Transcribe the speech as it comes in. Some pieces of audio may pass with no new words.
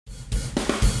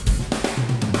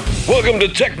Welcome to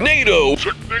Technado,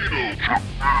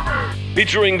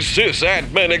 featuring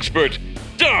sysadmin expert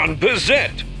Don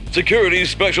Pizzette, security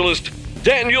specialist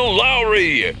Daniel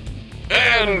Lowry,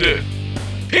 and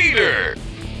Peter.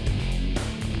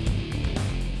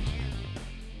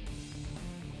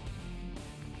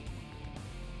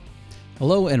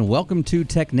 Hello and welcome to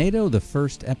Technado, the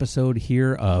first episode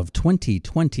here of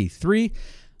 2023.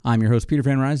 I'm your host, Peter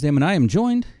Van Rysdam, and I am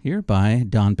joined here by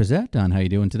Don Pizzette. Don, how you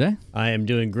doing today? I am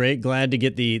doing great. Glad to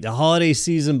get the holiday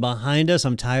season behind us.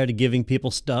 I'm tired of giving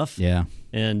people stuff. Yeah.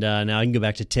 And now I can go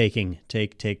back to taking.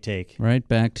 Take. Right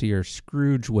back to your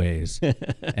Scrooge ways.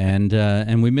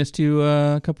 and we missed you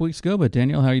a couple weeks ago, but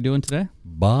Daniel, how are you doing today?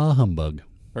 Bah humbug.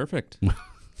 Perfect.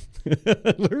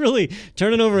 We're really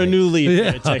turning over a new leaf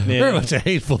at Technado. We're a bunch of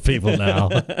hateful people now.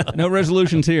 No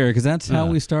resolutions here, because that's how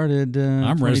we started.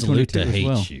 I'm resolute to hate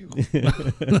well. you.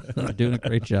 You're doing a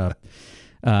great job.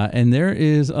 And there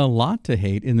is a lot to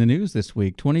hate in the news this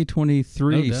week.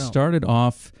 2023 No doubt. Started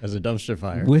off As a dumpster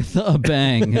fire. with a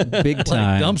bang, big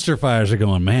time. Dumpster fires are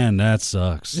going, man, that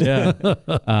sucks. Yeah.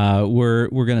 We're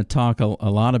going to talk a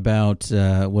lot about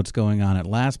what's going on at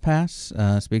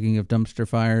LastPass. Speaking of dumpster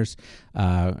fires,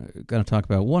 going to talk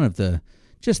about one of the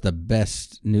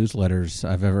best newsletters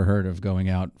I've ever heard of going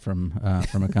out from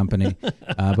a company.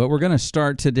 But we're going to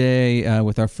start today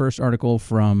with our first article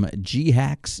from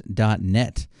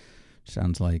ghacks.net.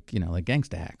 Sounds like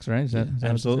Gangsta Hacks, right? Is that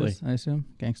absolutely. What it is, I assume?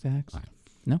 Gangsta Hacks?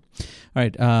 No? All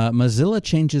right. Mozilla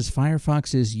changes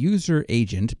Firefox's user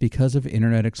agent because of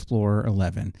Internet Explorer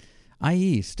 11.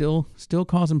 IE still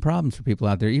causing problems for people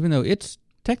out there, even though it's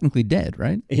technically dead,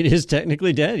 right? It is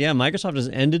technically dead. Yeah, Microsoft has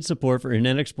ended support for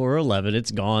Internet Explorer 11. It's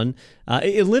gone.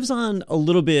 It lives on a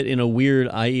little bit in a weird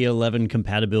IE 11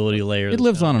 compatibility layer. It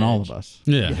lives on in all of us.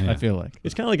 Yeah. I feel like.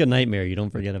 It's kind of like a nightmare you don't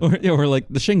forget about. Or like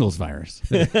the shingles virus.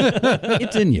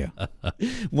 It's in you.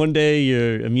 One day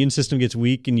your immune system gets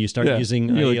weak and you start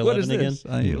using IE 11 what is again. this?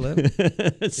 IE 11?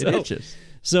 It itches.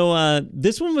 So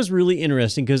this one was really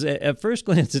interesting because at first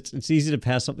glance, it's easy to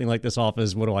pass something like this off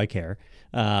as, what do I care?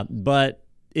 But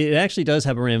it actually does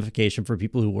have a ramification for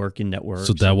people who work in networks.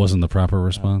 So that wasn't the proper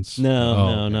response?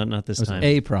 No, not this time.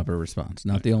 A proper response,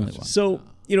 not the only one. So,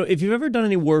 if you've ever done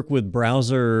any work with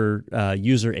browser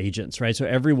user agents, right? So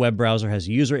every web browser has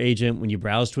a user agent. When you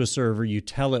browse to a server, you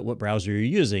tell it what browser you're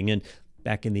using. And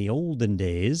back in the olden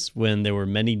days, when there were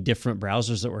many different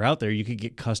browsers that were out there, you could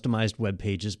get customized web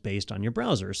pages based on your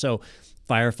browser. So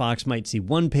Firefox might see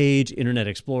one page, Internet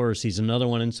Explorer sees another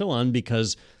one, and so on,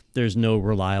 because there's no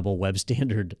reliable web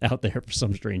standard out there for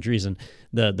some strange reason.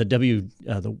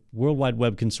 The World Wide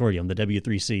Web Consortium, the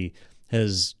W3C,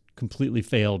 has completely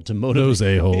failed to motivate Those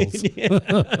a-holes.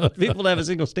 people to have a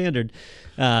single standard.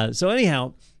 So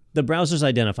anyhow, the browsers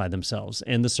identify themselves,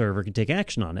 and the server can take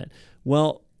action on it.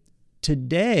 Well,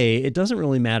 today, it doesn't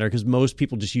really matter because most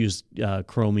people just use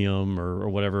Chromium or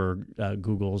whatever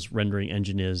Google's rendering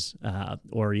engine is,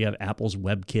 or you have Apple's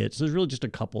WebKit. So there's really just a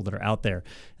couple that are out there.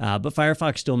 But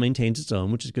Firefox still maintains its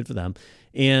own, which is good for them.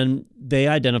 And they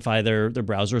identify their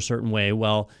browser a certain way.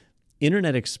 Well,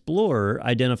 Internet Explorer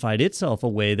identified itself a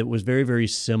way that was very, very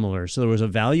similar. So there was a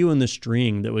value in the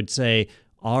string that would say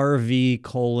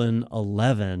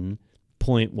RV:11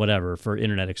 point whatever for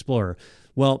Internet Explorer.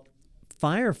 Well,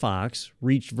 Firefox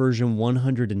reached version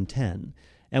 110.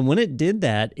 And when it did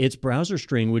that, its browser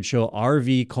string would show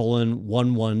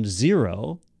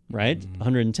RV:110, right?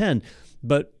 110.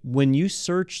 But when you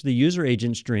search the user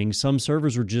agent string, some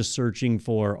servers were just searching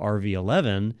for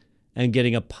RV:11 and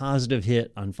getting a positive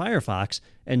hit on Firefox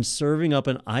and serving up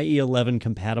an IE11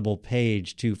 compatible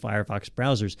page to Firefox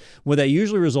browsers. What that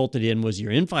usually resulted in was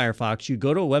you're in Firefox, you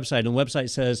go to a website, and the website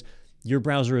says, your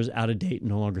browser is out of date and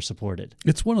no longer supported.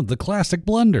 It's one of the classic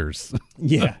blunders.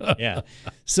 Yeah.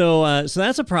 So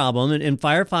that's a problem, and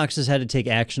Firefox has had to take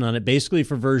action on it, basically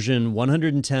for version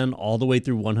 110 all the way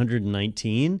through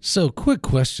 119. So, quick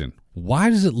question. Why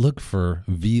does it look for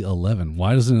V11?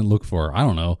 Why doesn't it look for, I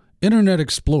don't know, Internet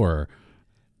Explorer?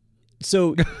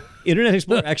 So Internet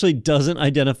Explorer actually doesn't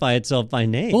identify itself by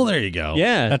name. Well, there you go.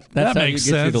 Yeah. That's how makes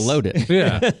you get you sense. to load it.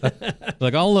 Yeah.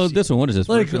 Like, I'll load this one. What is this?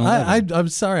 Like, Version 11? I'm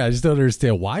sorry. I just don't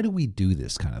understand. Why do we do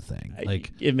this kind of thing?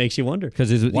 Like, It makes you wonder.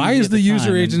 Because why is the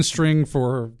user agent string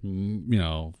for,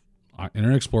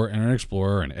 Internet Explorer,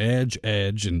 and Edge,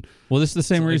 and Well, this is the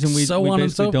same reason we so on and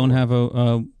basically so don't forth. have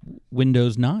a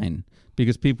Windows 9,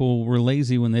 because people were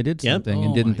lazy when they did Yep. something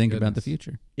and Oh, didn't my think about the goodness.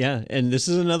 future. Yeah, and this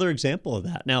is another example of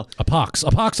that. Now, a pox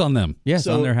on them. Yes,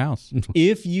 So- on their house.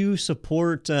 if you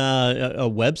support a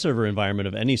web server environment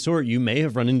of any sort, you may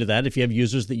have run into that if you have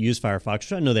users that use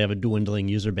Firefox. I know they have a dwindling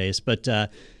user base, but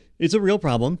it's a real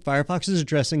problem. Firefox is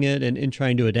addressing it and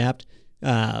trying to adapt.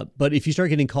 But if you start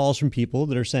getting calls from people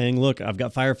that are saying, look, I've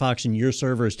got Firefox and your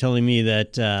server is telling me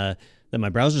that that my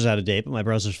browser's out of date, but my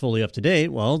browser's fully up to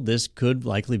date, well, this could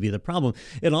likely be the problem.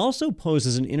 It also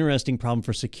poses an interesting problem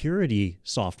for security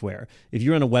software. If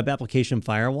you run a web application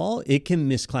firewall, it can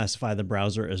misclassify the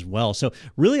browser as well. So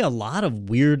really a lot of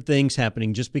weird things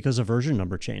happening just because a version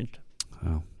number changed.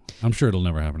 Oh, I'm sure it'll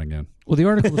never happen again. Well, the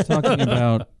article was talking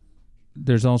about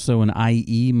there's also an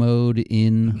IE mode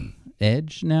in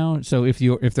Edge now. So if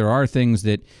there are things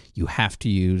that you have to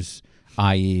use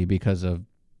IE because of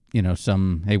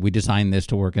hey, we designed this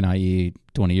to work in IE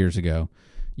 20 years ago,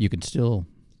 you can still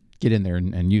get in there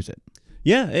and use it.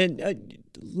 Yeah, and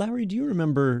Lowry, do you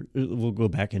remember, we'll go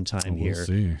back in time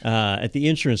here, at the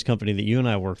insurance company that you and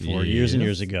I worked for years and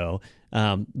years ago,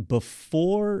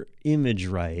 before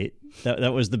ImageWrite,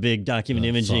 that was the big document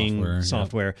imaging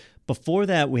software. Yeah. Before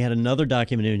that, we had another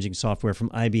document imaging software from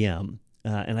IBM,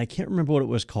 and I can't remember what it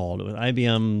was called. It was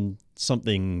IBM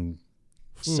something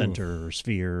Center or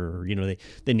Sphere, or,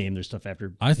 they named their stuff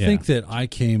after. I think that I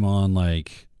came on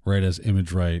right as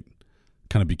ImageWrite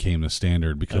kind of became the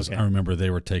standard, because I remember they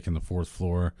were taking the fourth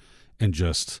floor and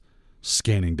just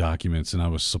scanning documents, and I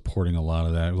was supporting a lot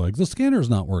of that. Like, the scanner's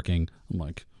not working. I'm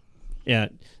like, yeah.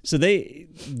 So the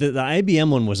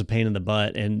IBM one was a pain in the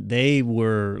butt, and they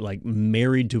were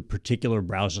married to a particular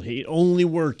browser. It only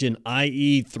worked in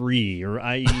IE3 or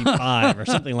IE5 or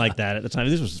something like that at the time.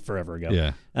 This was forever ago.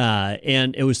 Yeah.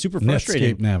 And it was super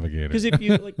frustrating. Netscape Navigator. Because if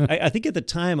you, I think at the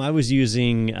time I was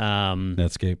using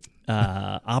Netscape,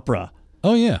 Opera.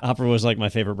 Oh yeah, Opera was my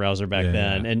favorite browser back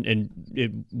then, and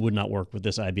it would not work with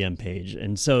this IBM page.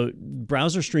 And so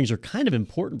browser strings are kind of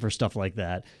important for stuff like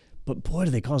that. But boy,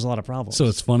 do they cause a lot of problems. So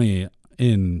it's funny,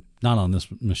 not on this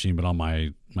machine, but on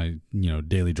my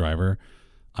daily driver,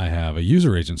 I have a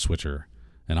user agent switcher,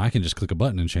 and I can just click a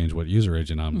button and change what user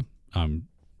agent I'm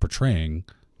portraying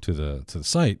to the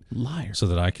site. Liar. So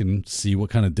that I can see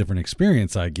what kind of different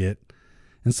experience I get.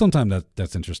 And sometimes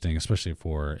that's interesting, especially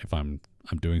if I'm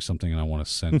doing something and I want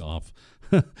to send off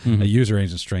a user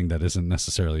agent string that isn't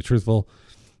necessarily truthful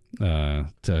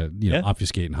to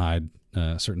obfuscate and hide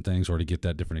certain things, or to get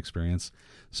that different experience.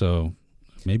 So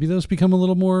maybe those become a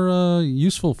little more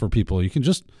useful for people. You can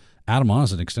just add them on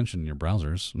as an extension in your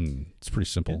browsers, and it's pretty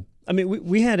simple. Yeah. I mean,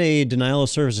 we had a denial of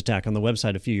service attack on the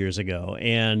website a few years ago,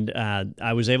 and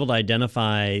I was able to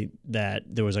identify that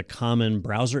there was a common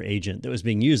browser agent that was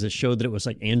being used that showed that it was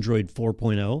Android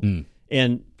 4.0.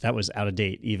 And that was out of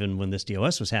date even when this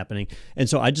DOS was happening. And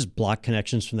so I just blocked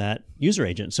connections from that user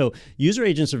agent. So user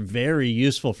agents are very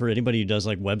useful for anybody who does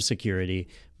web security,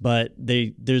 but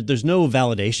there's no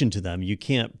validation to them. You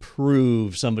can't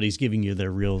prove somebody's giving you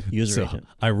their real user agent.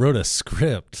 I wrote a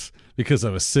script because I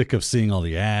was sick of seeing all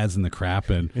the ads and the crap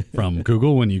from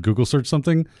Google. When you Google search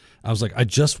something, I was like, I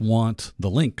just want the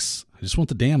links. I just want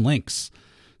the damn links.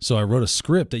 So I wrote a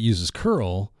script that uses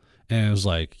curl. And it was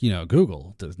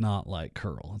Google does not like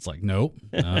curl. It's nope,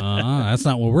 that's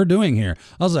not what we're doing here.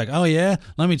 I was like, oh yeah,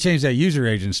 let me change that user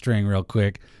agent string real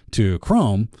quick to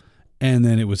Chrome, and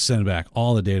then it would send back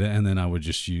all the data, and then I would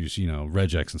just use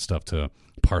regex and stuff to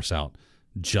parse out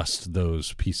just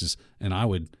those pieces, and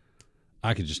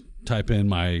I could just type in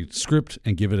my script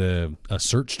and give it a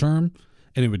search term,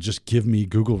 and it would just give me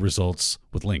Google results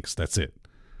with links. That's it.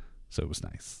 So it was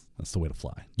nice. That's the way to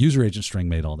fly. User agent string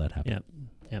made all that happen. Yeah.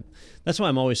 Yeah, that's why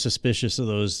I'm always suspicious of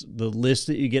the lists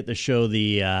that you get that show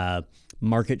the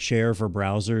market share for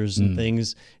browsers and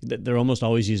things. They're almost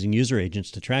always using user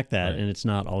agents to track that, and it's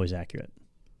not always accurate.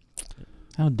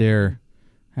 How dare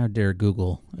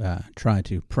Google try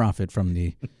to profit from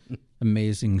the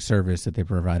amazing service that they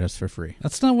provide us for free?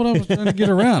 That's not what I was trying to get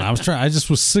around. I just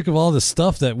was sick of all the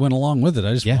stuff that went along with it.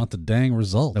 I just want the dang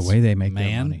results. The way they make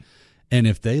their money. And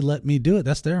if they let me do it,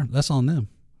 that's on them.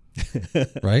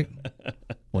 Right?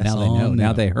 Well, now they know.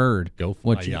 Now they heard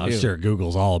what you do. I'm sure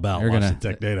Google's all about watching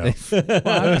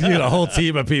TechNado. You get a whole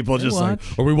team of people just are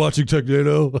we watching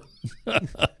TechNado?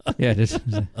 Yeah, just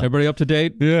everybody up to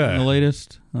date? Yeah. On the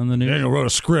latest on the news? Daniel wrote a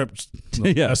script.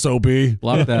 Yeah. SOB.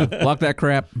 Block that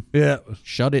crap. Yeah.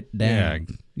 Shut it down.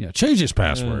 Yeah. Change his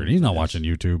password. He's not watching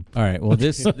YouTube. All right. Well,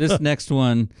 this next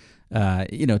one,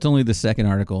 it's only the second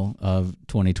article of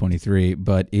 2023,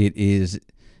 but it is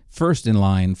first in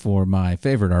line for my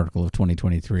favorite article of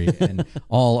 2023, and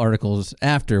all articles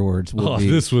afterwards will be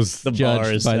this was the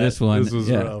judged by this one. This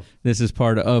was rough. This is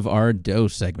part of our Do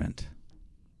segment.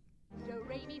 Do,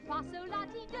 re, mi, fa, sol, la,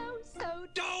 ti, do, so,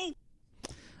 do.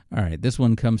 All right, this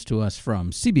one comes to us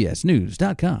from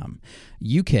CBSNews.com.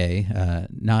 UK,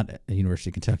 not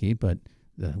University of Kentucky, but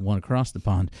the one across the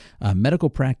pond. Medical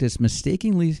practice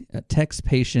mistakenly texts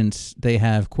patients they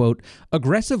have, quote,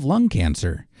 aggressive lung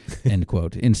cancer, end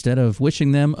quote, instead of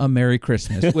wishing them a Merry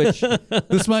Christmas, which,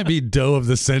 This might be dough of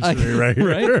the century, right?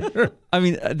 right? I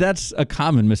mean, that's a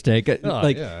common mistake.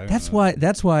 yeah, That's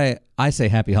why I say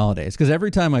Happy Holidays, because every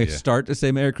time I start to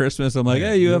say Merry Christmas, I'm like,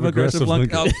 hey, you have aggressive lung.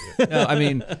 Oh, no, I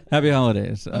mean, Happy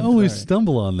Holidays. I always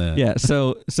stumble on that. Yeah.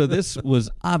 So this was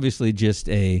obviously just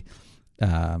a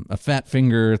fat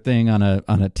finger thing on a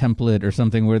template or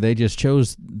something where they just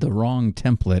chose the wrong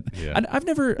template. Yeah.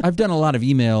 I've done a lot of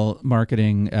email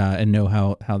marketing and know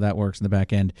how that works in the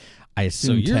back end. I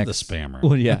assume So you're texts, the spammer.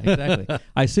 Well, yeah, exactly.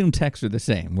 I assume texts are the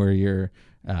same, where you're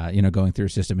going through a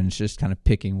system and it's just kind of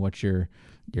picking what your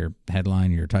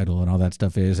headline, your title, and all that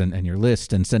stuff is, and your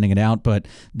list, and sending it out. But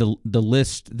the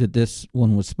list that this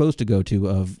one was supposed to go to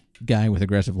of guy with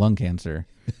aggressive lung cancer,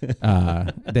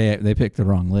 they picked the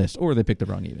wrong list, or they picked the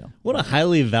wrong email. What a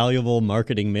highly valuable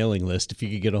marketing mailing list if you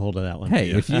could get a hold of that one. Hey,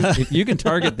 if you can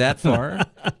target that far,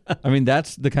 I mean,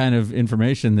 that's the kind of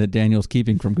information that Daniel's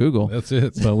keeping from Google. That's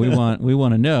it. But we want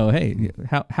to know, hey,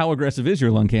 how aggressive is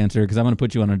your lung cancer? Because I'm going to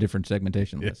put you on a different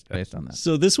segmentation list based on that.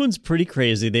 So this one's pretty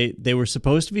crazy. They were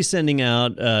supposed to be sending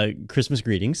out Christmas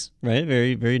greetings, right?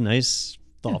 Very, very nice,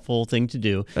 thoughtful thing to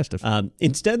do. Festive.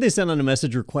 Instead, they sent out a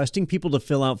message requesting people to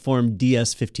fill out Form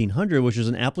DS-1500, which was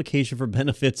an application for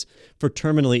benefits for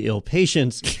terminally ill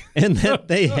patients, and that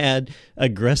they had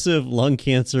aggressive lung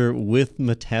cancer with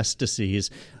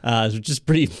metastases, which is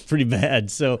pretty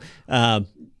bad. So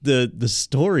the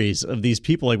stories of these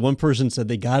people, like one person said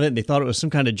they got it and they thought it was some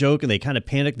kind of joke and they kind of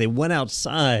panicked. They went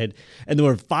outside and there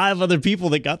were 5 other people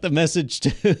that got the message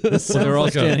too. So they're all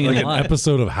standing in an line.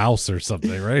 episode of House or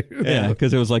something, right? Yeah,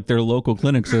 because it was like their local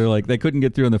clinic, so they're like they couldn't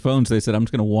get through on the phone, so they said, "I'm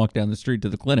just going to walk down the street to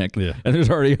the clinic," Yeah. and there's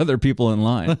already other people in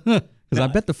line. Because I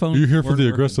bet the phone. Are you here for weren't the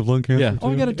working. aggressive lung cancer? Yeah.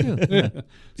 Oh, I got it too. Yeah.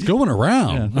 It's going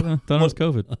around. Thought it was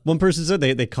COVID. One person said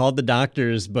they called the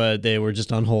doctors, but they were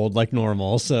just on hold like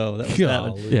normal. So that was that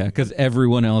one. Yeah, because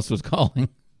everyone else was calling.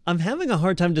 I'm having a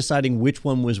hard time deciding which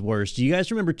one was worse. Do you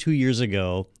guys remember 2 years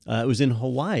ago, it was in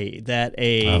Hawaii, that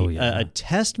a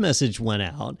test message went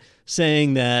out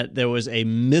saying that there was a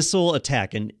missile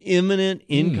attack, an imminent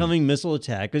incoming missile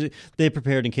attack. They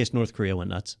prepared in case North Korea went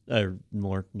nuts, or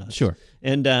more nuts. Sure.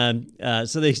 And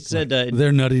so they said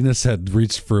Their nuttiness had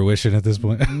reached fruition at this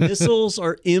point. missiles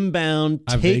are inbound,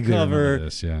 I take vaguely cover. remember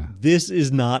this, yeah. This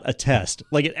is not a test.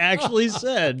 Like it actually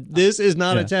said, this is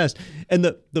not a test. And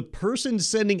the person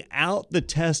sending out the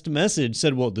test message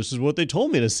said, well, this is what they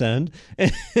told me to send.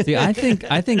 See, I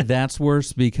think that's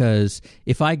worse, because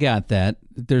if I got that,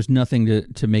 there's nothing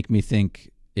to make me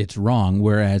think it's wrong.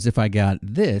 Whereas if I got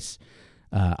this,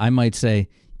 I might say,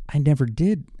 I never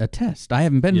did a test. I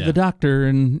haven't been to the doctor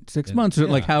in 6 months.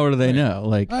 Like, how do they know?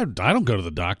 Like, I don't go to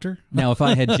the doctor. now, if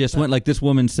I had just went, like this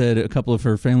woman said, a couple of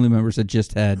her family members had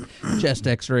just had chest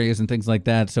X-rays and things like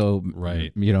that. So,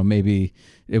 Right. Maybe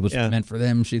it was meant for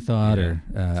them, she thought, or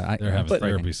They're having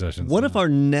therapy sessions. What if our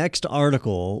next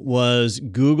article was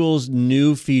Google's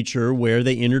new feature where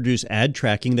they introduce ad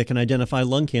tracking that can identify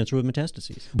lung cancer with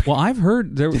metastases? Well, I've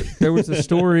heard there was a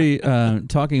story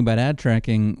talking about ad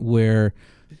tracking where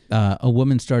a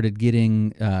woman started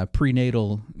getting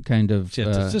prenatal kind of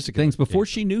things before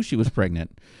she knew she was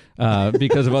pregnant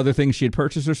because of other things she had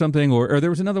purchased or something. Or there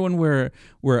was another one where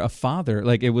a father,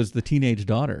 like it was the teenage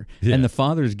daughter, and the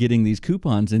father's getting these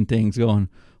coupons and things going,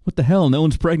 what the hell? No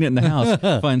one's pregnant in the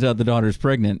house. Finds out the daughter's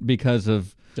pregnant because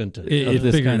of it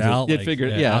this figured kind of- out. It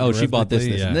figured, she bought this,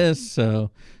 this, and this.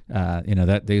 So,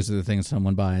 that these are the things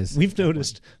someone buys. We've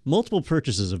noticed multiple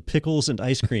purchases of pickles and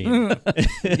ice cream.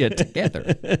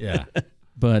 together. Yeah.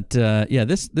 But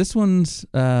this one's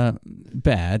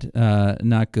bad,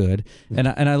 not good. And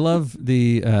I love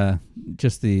the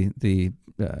just the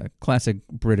classic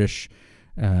British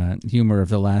humor of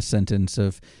the last sentence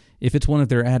of, if it's one of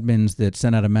their admins that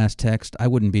sent out a mass text, I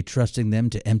wouldn't be trusting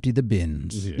them to empty the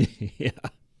bins. Yeah.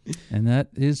 And that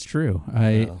is true.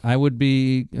 I would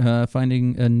be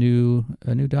finding a new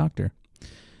doctor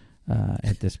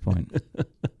at this point.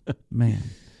 Man,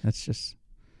 that's just.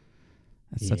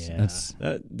 That's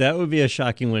that would be a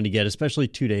shocking one to get, especially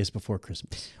 2 days before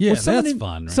Christmas. Yeah, someone that's in-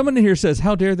 fun. Right? Someone in here says,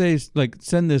 how dare they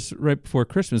send this right before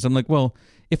Christmas? I'm like, well,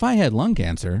 if I had lung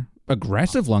cancer,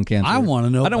 aggressive lung cancer, I want to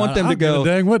know. I don't want them to go,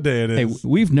 Dang, what day it hey, is?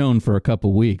 we've known for a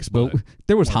couple weeks, but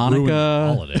there was ruin the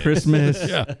Hanukkah, holidays.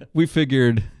 Christmas. We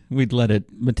figured we'd let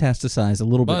it metastasize a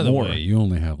little By bit the more. way, you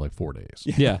only have like 4 days.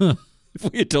 Yeah. If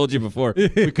we had told you before, we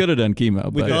could have done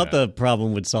chemo. We But thought the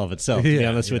problem would solve itself, to be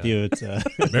honest with you. It's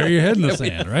Bury your head in the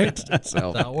sand, right? That's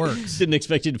so. how it works. didn't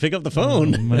expect you to pick up the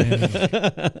phone.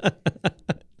 Man.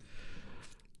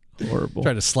 Horrible.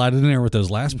 Try to slide it in there with those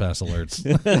LastPass alerts.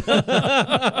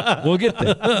 We'll get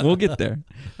there. We'll get there.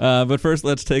 But first,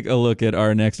 let's take a look at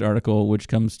our next article, which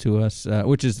comes to us,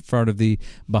 which is part of the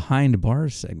Behind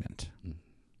Bars segment.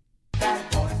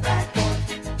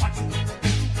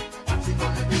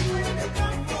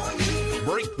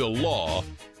 Break the law,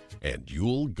 and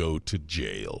you'll go to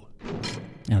jail.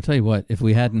 And I'll tell you what, if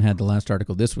we hadn't had the last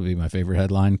article, this would be my favorite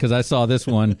headline, because I saw this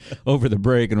one over the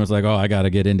break and was like, oh, I got to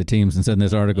get into Teams and send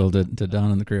this article to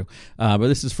Don and the crew. But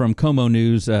this is from Como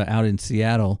News out in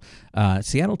Seattle.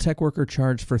 Seattle tech worker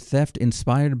charged for theft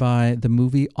inspired by the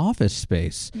movie Office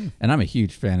Space. And I'm a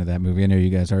huge fan of that movie. I know you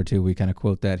guys are too. We kind of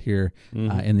quote that here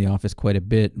in the office quite a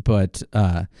bit. But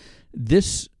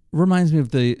this reminds me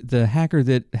of the hacker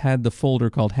that had the folder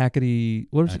called Hackety.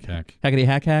 What was Hack. it? Hackety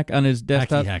Hack on his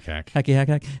desktop. Hacky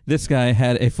Hack. This guy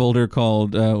had a folder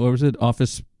called what was it?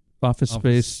 Office Space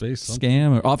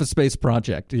Scam or Office Space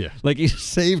Project. Yeah. Like he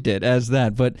saved it as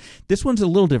that. But this one's a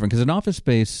little different because in Office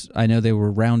Space, I know they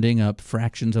were rounding up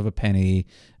fractions of a penny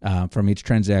from each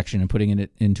transaction and putting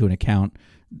it into an account.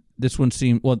 This one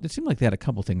seemed like they had a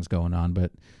couple things going on,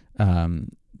 but.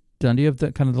 Don, do you have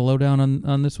the kind of the lowdown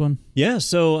on this one? Yeah,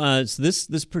 so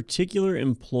this particular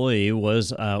employee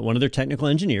was one of their technical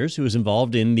engineers who was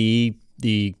involved in the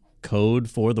code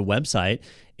for the website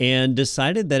and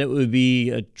decided that it would be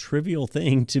a trivial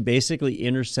thing to basically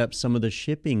intercept some of the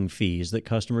shipping fees that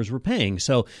customers were paying.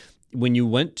 So when you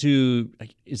went to,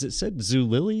 is it said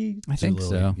Zulily? I think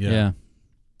so. Zulily, Yeah.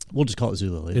 We'll just call it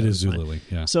Zulily. It is Zulily,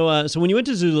 yeah. So when you went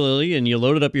to Zulily and you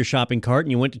loaded up your shopping cart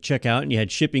and you went to check out and you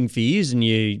had shipping fees and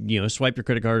you swipe your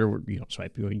credit card or you don't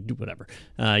swipe, you do whatever.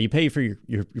 You pay for your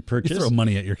purchase. You throw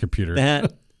money at your computer.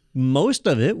 That most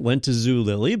of it went to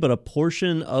Zulily, but a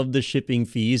portion of the shipping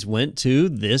fees went to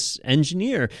this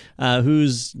engineer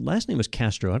whose last name was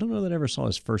Castro. I don't know that I ever saw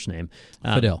his first name.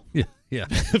 Fidel. Yeah.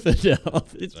 Fidel.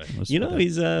 He's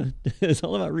it's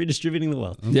all about redistributing the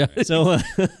wealth. Yeah. So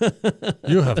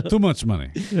You have too much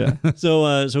money. so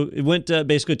it went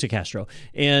basically to Castro,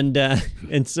 and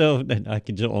so I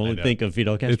can only think of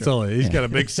Fidel Castro. He's got a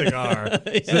big cigar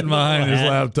sitting behind his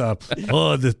laptop.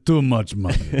 Oh, there's too much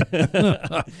money.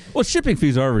 Well, shipping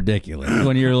fees are ridiculous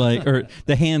when you're like, or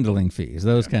the handling fees,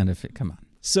 those kind of, come on.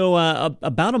 So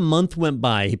about a month went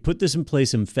by. He put this in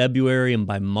place in February, and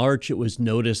by March, it was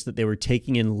noticed that they were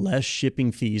taking in less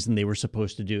shipping fees than they were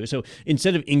supposed to do. So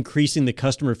instead of increasing the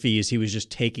customer fees, he was just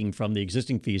taking from the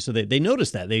existing fees. So they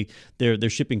noticed that their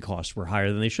shipping costs were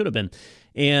higher than they should have been.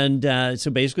 And so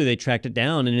basically, they tracked it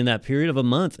down. And in that period of a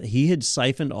month, he had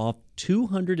siphoned off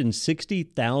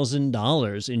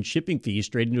 $260,000 in shipping fees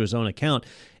straight into his own account.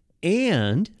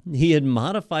 And he had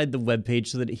modified the webpage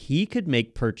so that he could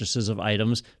make purchases of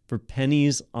items for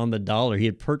pennies on the dollar. He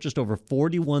had purchased over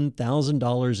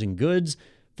 $41,000 in goods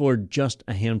for just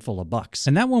a handful of bucks.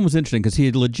 And that one was interesting because he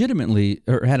had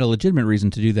had a legitimate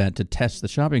reason to do that, to test the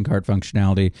shopping cart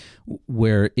functionality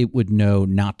where it would know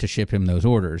not to ship him those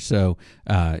orders. So,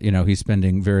 he's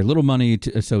spending very little money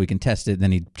so he can test it.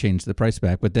 Then he changed the price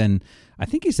back. But then I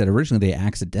think he said originally they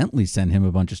accidentally sent him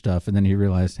a bunch of stuff. And then he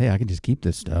realized, hey, I can just keep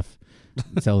this stuff.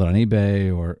 Sell it on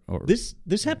eBay or This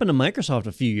happened to Microsoft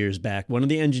a few years back. One of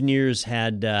the engineers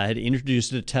had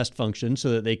introduced a test function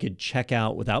so that they could check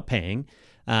out without paying.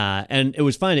 And it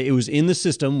was fine. It was in the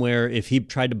system where if he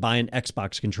tried to buy an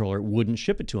Xbox controller, it wouldn't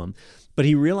ship it to him. But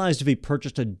he realized if he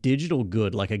purchased a digital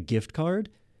good like a gift card,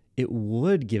 it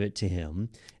would give it to him.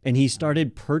 And he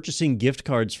started purchasing gift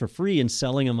cards for free and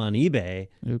selling them on eBay.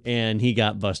 Oops. And he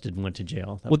got busted and went to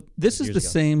jail. This is the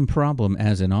same problem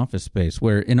as in Office Space,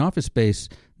 where in Office Space,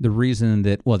 the reason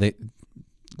that,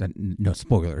 no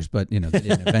spoilers, but they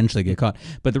didn't eventually get caught.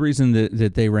 But the reason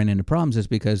that they ran into problems is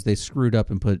because they screwed up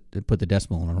and put the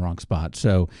decimal in the wrong spot.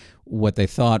 So what they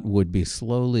thought would be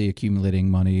slowly accumulating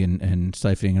money and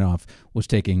siphoning it off was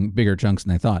taking bigger chunks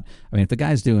than they thought. I mean, if the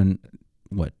guy's doing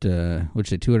what'd you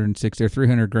say, 260 or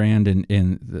 300 grand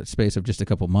in the space of just a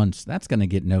couple months, that's going to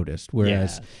get noticed.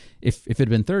 Whereas if it had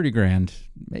been 30 grand,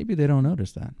 maybe they don't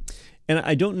notice that. And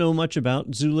I don't know much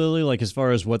about Zulily, like as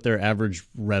far as what their average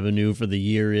revenue for the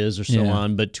year is or so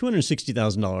on, but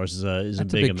 $260,000 is a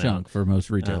big amount. Chunk for most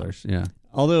retailers,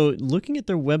 Although looking at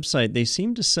their website, they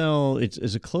seem to sell,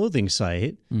 it's a clothing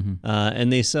site,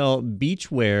 and they sell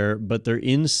beachwear, but they're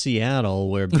in Seattle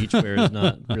where beachwear is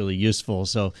not really useful.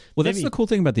 So, that's the cool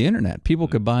thing about the internet. People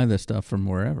could buy this stuff from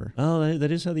wherever. Oh,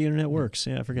 that is how the internet works.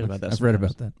 Yeah, I forget about that. I've read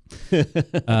about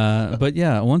that. But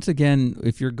yeah, once again,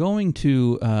 if you're going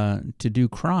to do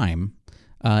crime,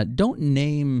 don't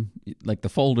name like the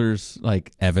folders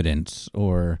like evidence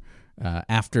or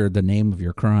after the name of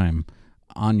your crime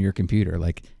on your computer,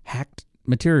 like hacked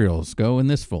materials go in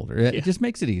this folder. It just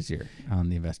makes it easier on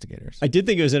the investigators. I did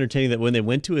think it was entertaining that when they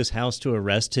went to his house to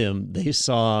arrest him, they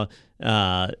saw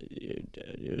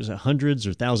it was hundreds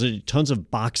or thousands, tons of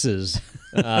boxes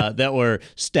that were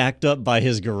stacked up by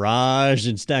his garage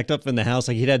and stacked up in the house.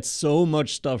 Like he'd had so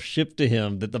much stuff shipped to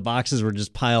him that the boxes were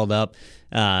just piled up.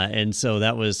 And so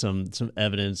that was some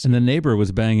evidence. And the neighbor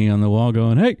was banging on the wall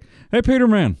going, hey,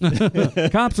 Peterman,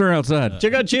 cops are outside.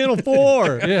 Check out Channel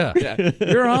 4. Yeah,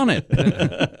 you're on it.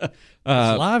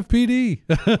 Live PD.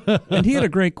 And he had a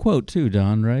great quote too,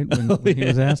 Don, right? When he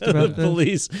was asked about the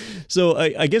police. So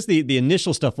I guess the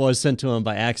initial stuff was sent to him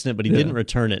by accident, but he didn't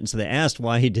return it. And so they asked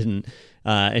why he didn't.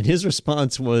 And his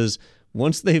response was,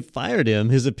 once they fired him,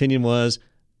 his opinion was,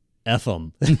 F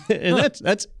him. And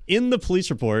that's in the police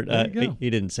report. He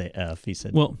didn't say F. He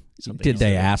said, well, something did else.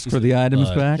 they ask for the items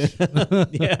back?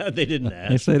 Yeah, they didn't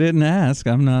ask. If they didn't ask,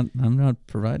 I'm not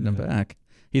providing them back.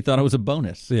 He thought it was a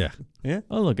bonus. Yeah.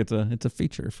 Oh, look, it's a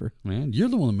feature for. Man, you're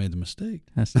the one that made the mistake.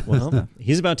 Well,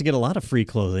 he's about to get a lot of free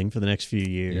clothing for the next few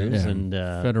years, and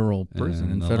federal prison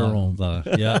and a federal. lot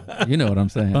of- yeah. You know what I'm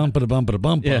saying?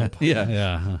 Bump. Yeah.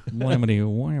 Yeah. Whammy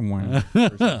wham.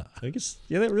 I guess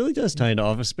that really does tie into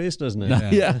Office Space, doesn't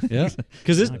it? Yeah.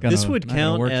 Because this would not gonna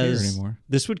count work here as anymore.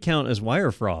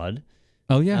 wire fraud.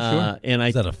 Oh yeah, sure. And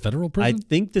Is that a federal I prison?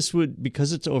 think this would,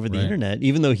 because it's over the Right. internet,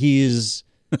 even though he's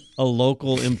a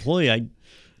local employee,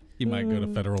 He might go to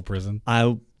federal prison.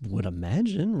 I would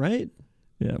imagine, right?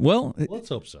 Yeah. Well, Let's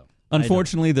hope so.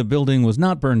 unfortunately, the building was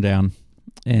not burned down,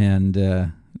 and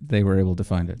they were able to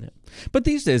find it. But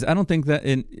these days, I don't think that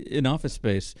in Office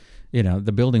Space,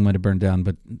 the building might have burned down,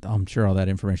 but I'm sure all that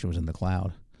information was in the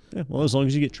cloud. Yeah, well, as long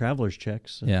as you get traveler's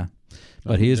checks. Yeah.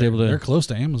 But he is able to. They're close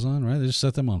to Amazon, right? They just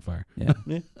set them on fire. Yeah.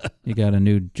 He got a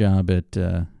new job at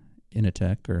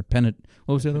Initech or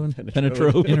what was the other one?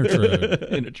 Penetrode.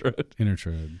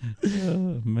 Intertrode.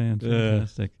 Oh, man,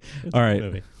 fantastic. All a right.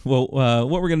 movie. Well,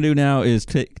 what we're going to do now is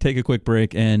take a quick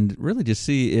break and really just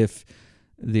see if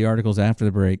the articles after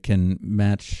the break can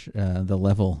match the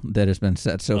level that has been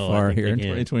set so far here in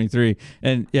 2023.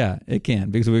 And yeah, it can,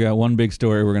 because we got one big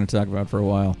story we're going to talk about for a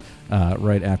while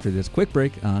right after this quick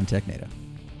break on TechNado.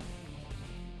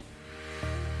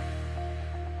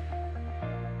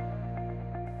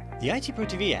 The IT Pro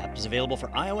TV app is available for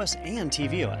iOS and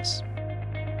tvOS.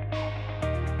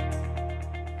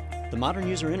 The modern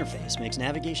user interface makes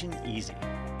navigation easy.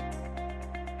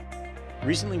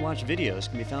 Recently watched videos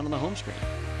can be found on the home screen,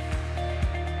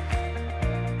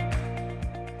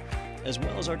 as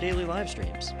well as our daily live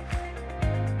streams.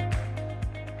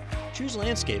 Choose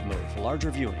landscape mode for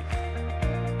larger viewing.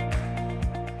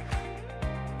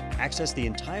 Access the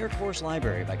entire course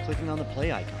library by clicking on the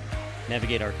play icon.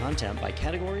 Navigate our content by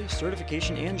category,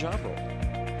 certification, and job role.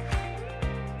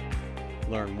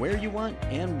 Learn where you want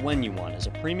and when you want as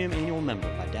a premium annual member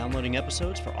by downloading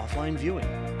episodes for offline viewing.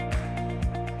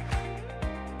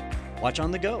 Watch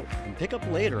on the go and pick up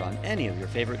later on any of your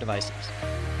favorite devices.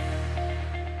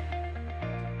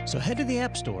 So head to the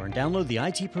App Store and download the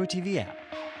IT Pro TV app.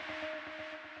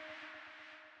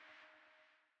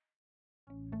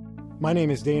 My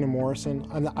name is Dana Morrison.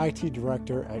 I'm the IT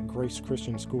director at Grace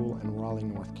Christian School in Raleigh,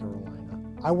 North Carolina.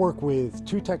 I work with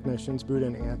two technicians, Buddha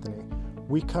and Anthony.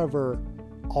 We cover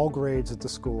all grades at the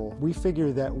school. We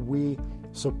figure that we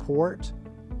support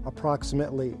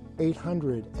approximately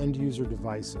 800 end-user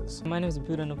devices. My name is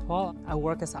Buddha Nepal. I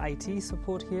work as an IT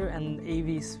support here and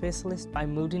AV specialist. I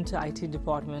moved into IT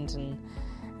department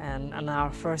and on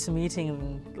our first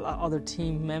meeting, other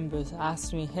team members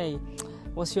asked me, hey,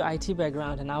 what's your IT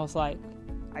background? And I was like,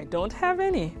 I don't have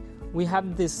any. We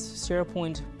have this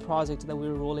SharePoint project that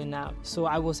we're rolling out. So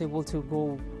I was able to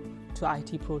go to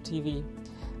IT Pro TV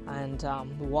and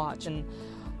watch. And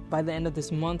by the end of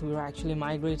this month, we were actually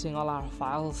migrating all our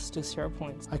files to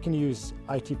SharePoint. I can use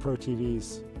IT Pro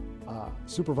TV's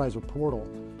supervisor portal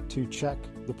to check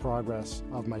the progress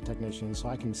of my technicians so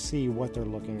I can see what they're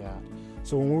looking at.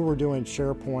 So when we were doing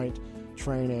SharePoint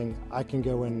training, I can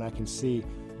go in and I can see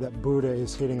that Buddha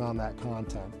is hitting on that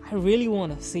content. I really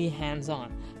want to see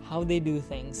hands-on how they do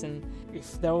things, and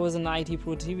if there was an IT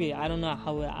Pro TV, I don't know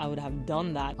how I would have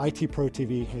done that. IT Pro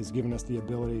TV has given us the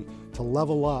ability to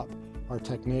level up our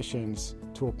technicians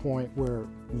to a point where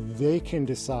they can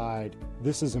decide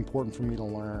this is important for me to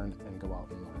learn and go out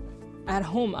and learn it. At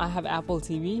home, I have Apple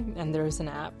TV, and there is an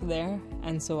app there,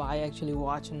 and so I actually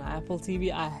watch on Apple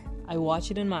TV. I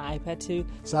watch it in my iPad too.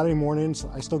 Saturday mornings,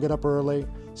 I still get up early.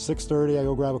 6:30, I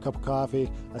go grab a cup of coffee.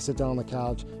 I sit down on the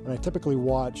couch, and I typically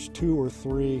watch 2 or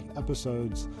 3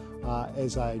 episodes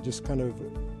as I just kind of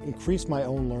increase my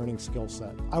own learning skill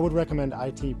set. I would recommend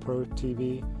IT Pro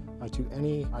TV to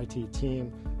any IT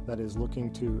team that is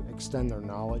looking to extend their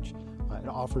knowledge. It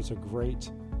offers a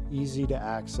great, easy to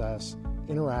access,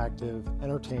 interactive,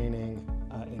 entertaining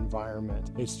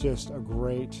environment. It's just a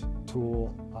great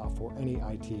tool for any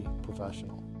IT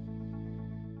professional.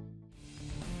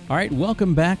 All right,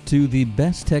 welcome back to the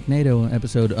best Technado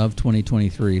episode of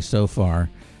 2023 so far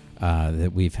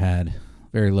that we've had.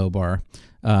 Very low bar.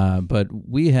 But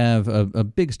we have a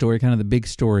big story, kind of the big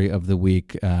story of the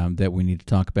week that we need to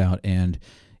talk about, and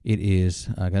it is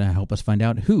going to help us find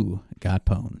out who got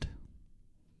pwned.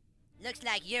 Looks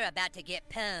like you're about to get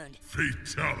pwned.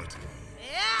 Fatality.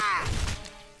 Yeah!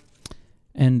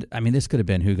 And, I mean, this could have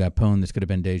been who got pwned. This could have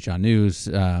been Deja News.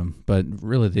 But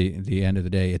really, the end of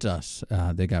the day, it's us.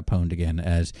 They got pwned again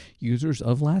as users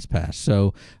of LastPass.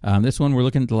 So this one, we're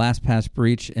looking at the LastPass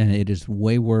breach, and it is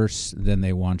way worse than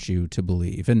they want you to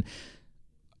believe. And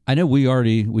I know we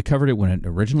covered it when it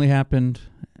originally happened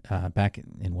back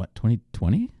in, what,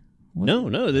 2020?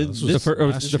 No.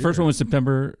 The first one was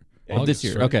September of this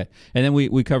year. Right? Okay. And then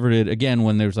we covered it again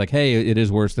when there's like, hey, it is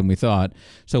worse than we thought.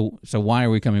 So why are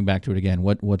we coming back to it again?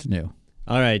 What's new?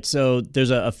 All right. So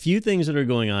there's a few things that are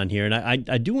going on here. And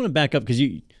I do want to back up because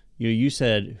you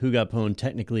said who got pwned.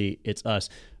 Technically, it's us.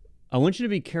 I want you to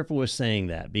be careful with saying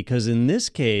that because in this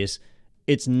case,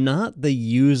 it's not the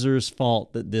user's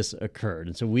fault that this occurred.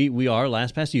 And so we are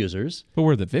LastPass users. But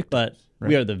we're the victims. But right?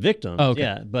 we are the victims. Oh, okay.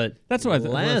 Yeah. But that's what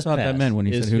I thought that meant when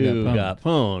you said who got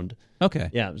pwned.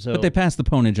 Okay. Yeah. So, but they passed the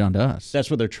pwnage on to us.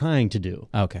 That's what they're trying to do.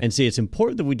 Okay. And see, it's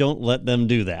important that we don't let them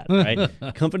do that, right?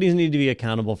 Companies need to be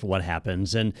accountable for what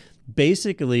happens. And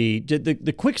basically,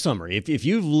 the quick summary, if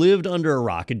you've lived under a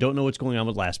rock and don't know what's going on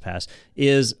with LastPass,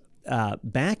 is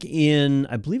back in,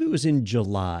 I believe it was in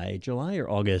July or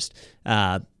August,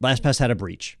 LastPass had a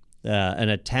breach. An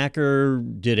attacker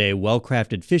did a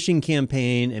well-crafted phishing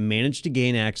campaign and managed to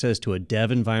gain access to a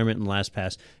dev environment in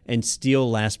LastPass and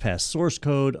steal LastPass source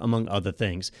code, among other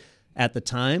things. At the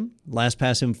time,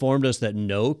 LastPass informed us that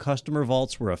no customer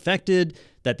vaults were affected,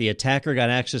 that the attacker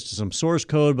got access to some source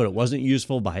code, but it wasn't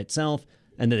useful by itself,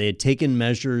 and that they had taken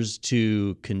measures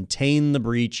to contain the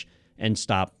breach and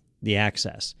stop the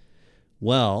access.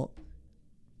 Well,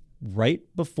 right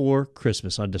before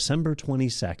Christmas, on December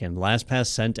 22nd, LastPass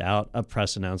sent out a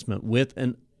press announcement with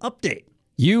an update.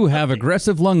 You have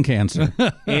aggressive lung cancer.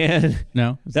 And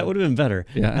no, that would have been better.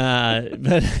 Yeah.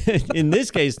 But in this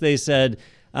case, they said,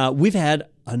 we've had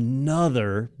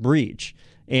another breach.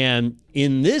 And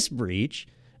in this breach,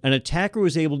 an attacker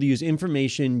was able to use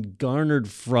information garnered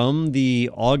from the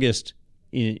August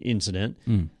incident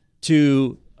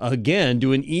to again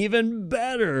do an even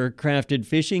better crafted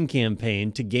phishing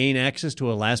campaign to gain access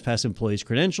to a LastPass employee's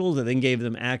credentials that then gave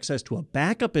them access to a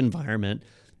backup environment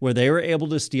where they were able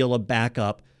to steal a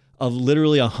backup of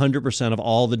literally 100% of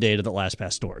all the data that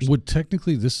LastPass stores. Would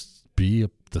technically this be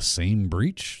the same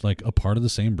breach, like a part of the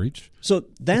same breach? So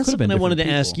that's something I wanted to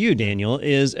people. ask you, Daniel,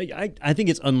 is I think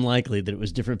it's unlikely that it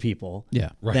was different people. Yeah,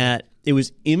 right. That it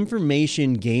was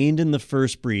information gained in the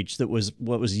first breach that was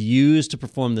what was used to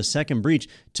perform the second breach.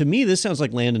 To me, this sounds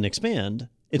like land and expand.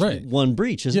 It's right. one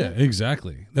breach, isn't it? Yeah,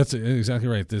 exactly. That's exactly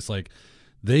right. This like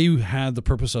they had the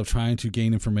purpose of trying to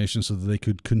gain information so that they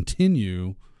could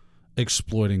continue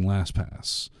exploiting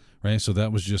LastPass. Right, so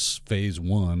that was just phase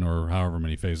one, or however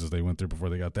many phases they went through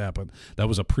before they got that. But that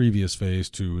was a previous phase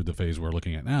to the phase we're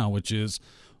looking at now, which is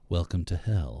welcome to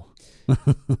hell.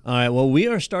 All right. Well, we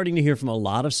are starting to hear from a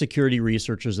lot of security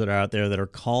researchers that are out there that are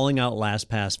calling out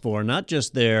LastPass for not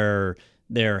just their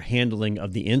handling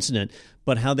of the incident,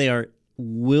 but how they are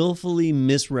willfully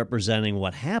misrepresenting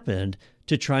what happened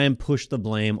to try and push the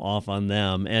blame off on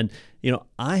them. And, you know,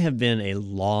 I have been a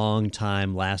long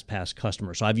time LastPass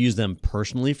customer, so I've used them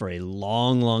personally for a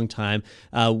long, long time.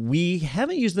 We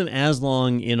haven't used them as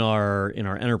long in our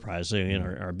enterprise, so in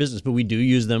our business, but we do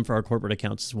use them for our corporate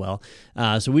accounts as well.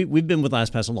 So we've been with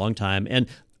LastPass a long time, and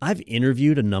I've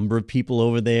interviewed a number of people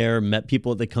over there, met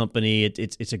people at the company.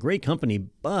 It's a great company,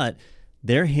 but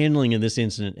their handling of this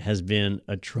incident has been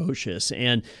atrocious.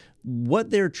 And what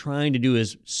they're trying to do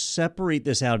is separate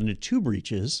this out into two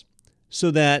breaches so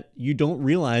that you don't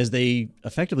realize they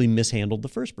effectively mishandled the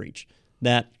first breach.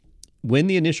 That when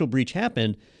the initial breach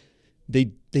happened,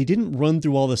 they didn't run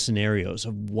through all the scenarios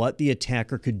of what the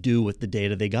attacker could do with the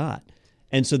data they got.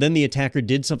 And so then the attacker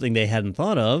did something they hadn't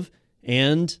thought of,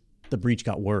 and the breach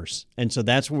got worse. And so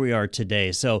that's where we are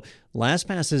today. So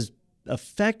LastPass has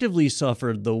effectively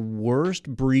suffered the worst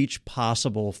breach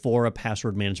possible for a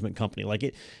password management company. Like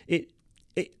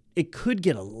it could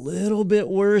get a little bit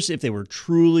worse if they were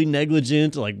truly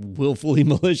negligent, like willfully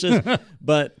malicious.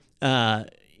 But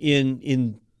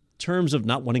in terms of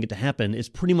not wanting it to happen, it's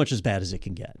pretty much as bad as it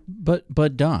can get.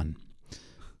 But Don,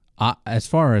 As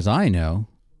far as I know,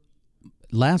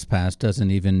 LastPass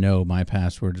doesn't even know my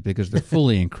passwords because they're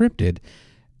fully encrypted,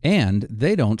 and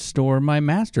they don't store my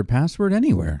master password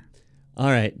anywhere. All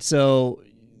right. So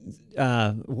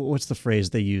what's the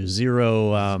phrase they use?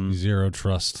 Zero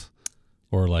trust.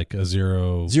 Or like a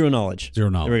zero knowledge. Zero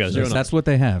knowledge. There we go. Zero knowledge. That's what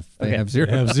they have. They have zero.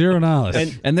 They have zero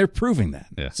knowledge. And they're proving that.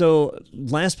 Yeah. So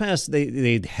LastPass,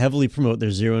 they heavily promote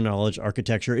their zero knowledge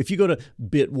architecture. If you go to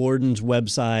Bitwarden's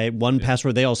website,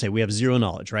 1Password, they all say we have zero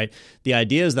knowledge, right? The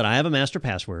idea is that I have a master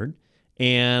password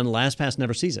and LastPass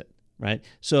never sees it, right?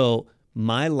 So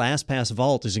my LastPass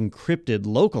vault is encrypted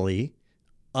locally,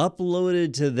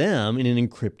 uploaded to them in an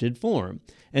encrypted form.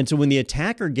 And so when the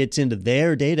attacker gets into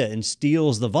their data and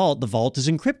steals the vault is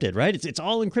encrypted, right? It's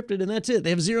all encrypted and that's it. They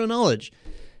have zero knowledge.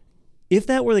 If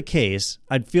that were the case,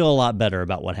 I'd feel a lot better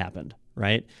about what happened,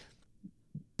 right?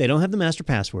 They don't have the master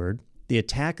password. The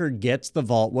attacker gets the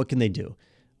vault. What can they do?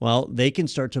 Well, they can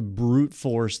start to brute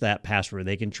force that password.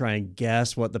 They can try and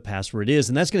guess what the password is,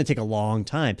 and that's going to take a long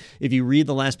time. If you read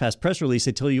the LastPass press release,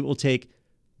 they tell you it will take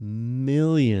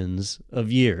millions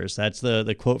of years. That's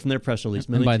the quote from their press release.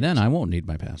 And by then, I won't need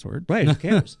my password. Right, who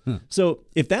cares? So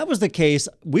if that was the case,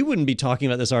 we wouldn't be talking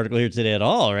about this article here today at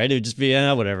all, right? It would just be,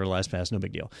 whatever, LastPass, no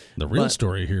big deal. The real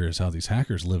story here is how these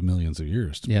hackers live millions of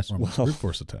years from brute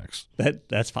force attacks.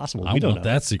 That's possible. I we don't want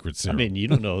know that secret serum. I mean, you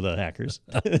don't know the hackers.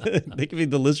 They could be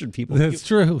the lizard people. That's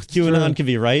true. QAnon can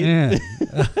be right. Yeah.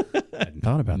 I hadn't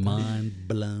thought about that. Mind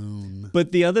blown.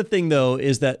 But the other thing, though,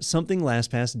 is that something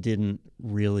LastPass didn't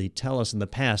really tell us in the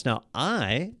past. Now,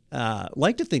 I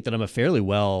like to think that I'm a fairly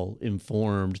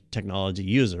well-informed technology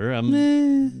user.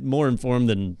 I'm more informed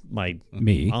than my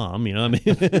mom, I mean,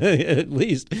 at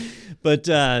least. But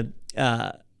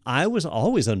I was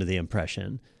always under the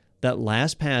impression that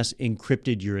LastPass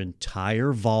encrypted your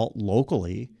entire vault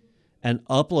locally and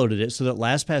uploaded it so that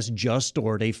LastPass just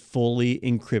stored a fully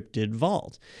encrypted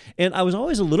vault. And I was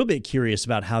always a little bit curious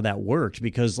about how that worked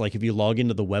because, like, if you log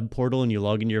into the web portal and you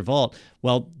log into your vault,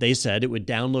 well, they said it would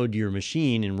download to your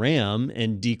machine in RAM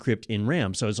and decrypt in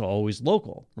RAM, so it's always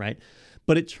local, right?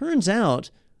 But it turns out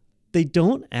they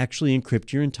don't actually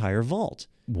encrypt your entire vault.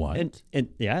 What? And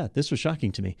yeah, this was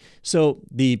shocking to me. So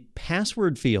the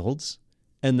password fields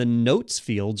and the notes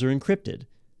fields are encrypted.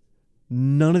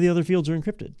 None of the other fields are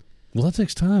encrypted. Well, that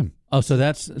takes time. Oh, so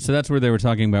that's where they were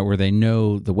talking about where they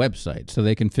know the website, so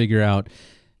they can figure out,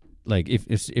 like,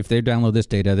 if they download this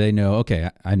data, they know, okay,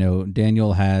 I know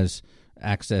Daniel has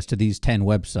access to these 10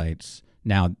 websites.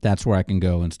 Now that's where I can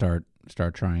go and start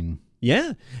trying.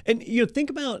 Yeah, and think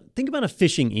about a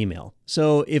phishing email.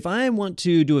 So if I want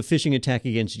to do a phishing attack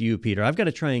against you, Peter, I've got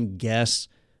to try and guess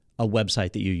a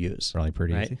website that you use. Probably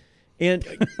pretty easy. And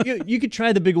you could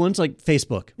try the big ones like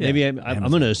Facebook. Yeah, Maybe I'm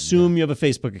going to assume you have a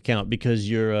Facebook account because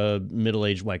you're a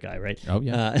middle-aged white guy, right? Oh,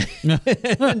 yeah.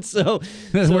 And so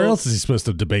where else is he supposed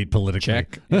to debate politically?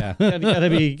 Check. Yeah.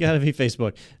 gotta be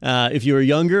Facebook. If you were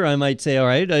younger, I might say, all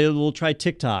right, we'll try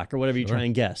TikTok or whatever you try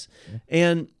and guess. Yeah.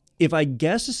 And if I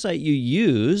guess a site you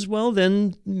use, well,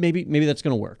 then maybe that's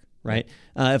going to work, right?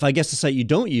 If I guess a site you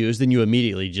don't use, then you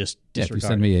immediately just disregard if you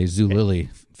send me a Zulily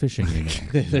phishing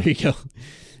email. There you go.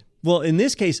 Well, in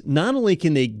this case, not only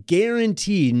can they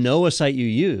guarantee know a site you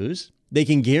use, they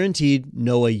can guarantee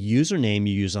know a username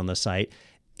you use on the site,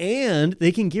 and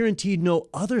they can guarantee know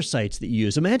other sites that you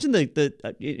use. Imagine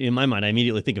in my mind, I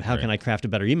immediately think of how can I craft a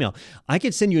better email. I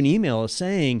could send you an email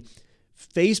saying,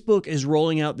 Facebook is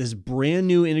rolling out this brand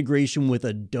new integration with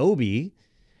Adobe,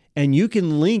 and you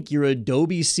can link your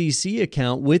Adobe CC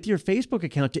account with your Facebook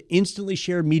account to instantly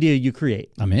share media you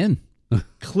create. I'm in.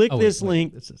 Click this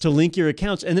link to link your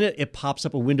accounts, and then it pops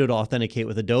up a window to authenticate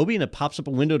with Adobe, and it pops up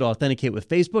a window to authenticate with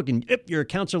Facebook, and your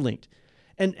accounts are linked.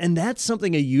 And that's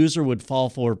something a user would fall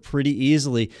for pretty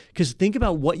easily, because think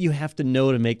about what you have to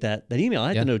know to make that email.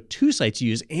 I have to know 2 sites you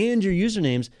use and your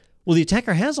usernames. Well, the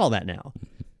attacker has all that now.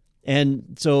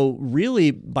 And so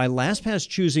really, by LastPass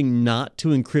choosing not to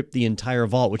encrypt the entire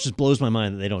vault, which just blows my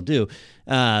mind that they don't do,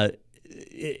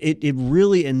 it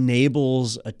really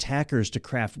enables attackers to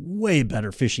craft way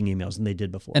better phishing emails than they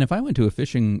did before. And if I went to a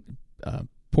phishing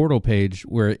portal page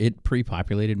where it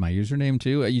pre-populated my username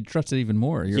too, you'd trust it even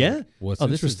more. Like, what's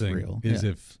interesting is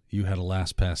if you had a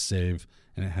LastPass save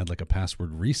and it had like a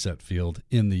password reset field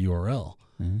in the URL.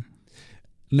 Mm-hmm.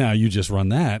 Now you just run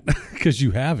that because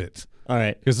you have it. All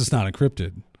right. Because it's not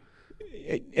encrypted.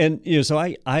 And so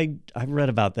I read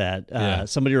about that.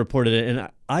 Somebody reported it, and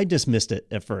I dismissed it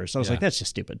at first. I was like, "That's just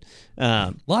stupid."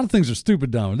 A lot of things are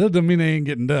stupid, dumb. That doesn't mean they ain't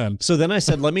getting done. So then I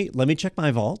said, "Let me check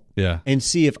my vault, and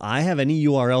see if I have any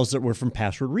URLs that were from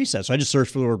password reset." So I just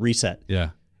searched for the word reset. Yeah.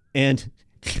 And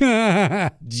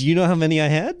do you know how many I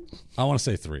had? I want to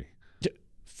say 3.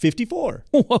 54.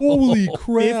 Holy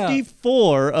crap.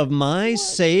 54 of my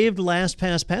saved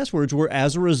LastPass passwords were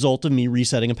as a result of me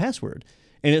resetting a password.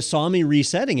 And it saw me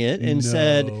resetting it and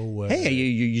said, way. hey,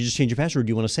 you just changed your password.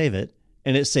 Do you want to save it?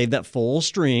 And it saved that full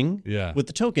string with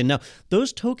the token. Now,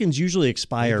 those tokens usually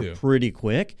expire pretty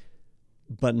quick,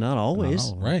 but not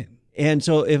always. Oh, right. And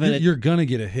so if you're going to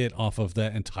get a hit off of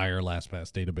that entire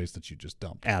LastPass database that you just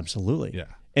dumped. Absolutely. Yeah.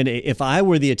 And if I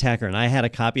were the attacker and I had a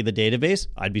copy of the database,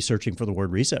 I'd be searching for the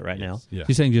word reset right now. Yeah.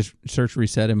 You're saying just search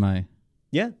reset in my...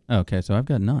 Yeah. Okay, so I've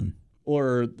got none.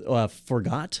 Or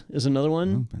forgot is another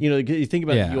one. You know, you think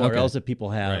about the URLs that people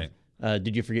have. Right.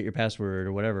 Did you forget your password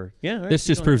or whatever? Yeah. Right, this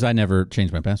just proves I never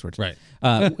changed my passwords. Right.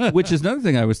 Which is another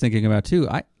thing I was thinking about too.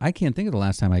 I can't think of the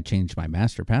last time I changed my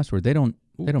master password. They don't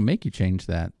make you change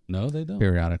that. No, they don't.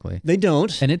 Periodically. They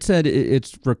don't. And it said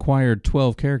it's required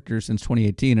 12 characters since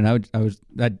 2018. And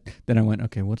then I went,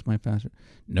 okay, what's my password?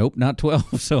 Nope, not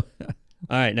 12. So.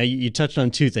 All right, now you touched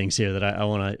on two things here that I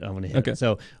want to hit. Okay.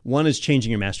 So one is changing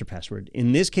your master password.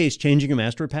 In this case, changing your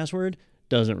master password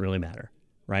doesn't really matter,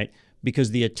 right?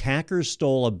 Because the attacker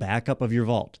stole a backup of your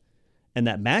vault, and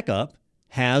that backup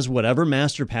has whatever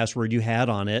master password you had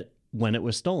on it when it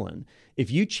was stolen.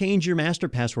 If you change your master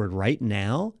password right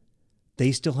now,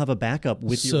 they still have a backup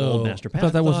with your old master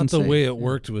password. But that wasn't the safe. way it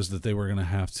worked was that they were going to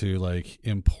have to like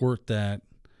import that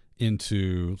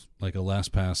into like a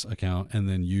LastPass account and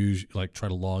then try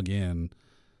to log in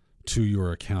to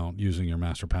your account using your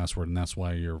master password, and that's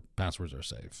why your passwords are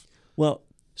safe. Well,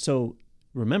 so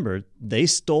remember, they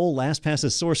stole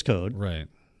LastPass's source code. Right.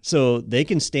 So they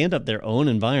can stand up their own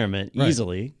environment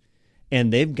easily,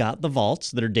 and they've got the vaults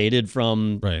that are dated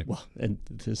from, well, and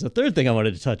there's a third thing I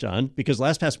wanted to touch on, because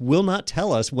LastPass will not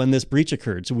tell us when this breach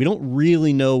occurred, so we don't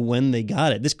really know when they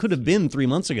got it. This could have been 3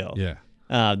 months ago. Yeah.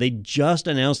 They just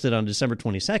announced it on December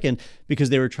 22nd because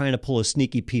they were trying to pull a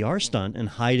sneaky PR stunt and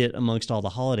hide it amongst all the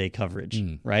holiday coverage,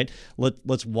 right?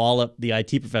 Let's wallop the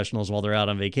IT professionals while they're out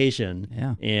on vacation.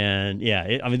 Yeah. And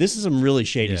I mean, this is some really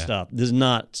shady stuff. This is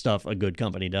not stuff a good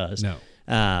company does. No.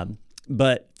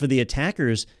 But for the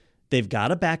attackers, they've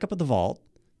got a backup of the vault.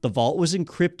 The vault was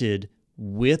encrypted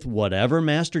with whatever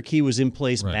master key was in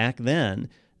place back then.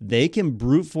 They can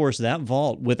brute force that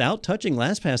vault without touching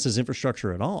LastPass's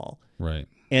infrastructure at all. Right.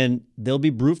 And they'll be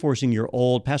brute forcing your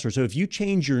old password. So if you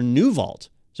change your new vault,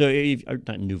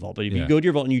 not new vault, but if you go to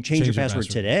your vault and you change your password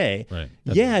today,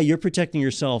 you're protecting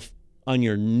yourself on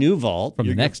your new vault. From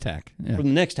the next hack. Yeah. From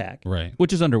the next hack. Right.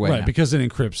 Which is underway Right, now. because it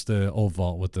encrypts the old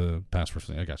vault with the password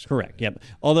thing. I got you. Correct. Yep.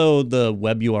 Although the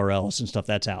web URLs and stuff,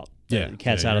 that's out. Yeah. The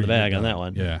cat's out of the bag on that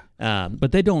one. Yeah.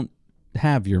 But they don't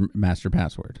have your master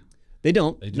password. They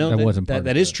don't. No, that wasn't part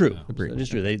that of is the true. agreement. That is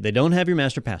true. They don't have your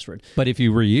master password. But if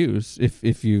you reuse,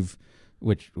 if you've,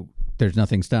 which there's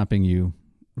nothing stopping you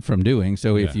from doing.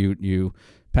 So if you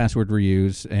password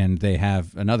reuse and they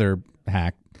have another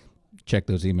hack, check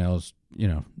those emails,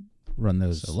 run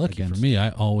those. So lucky for me, I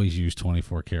always use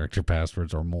 24 character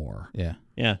passwords or more. Yeah.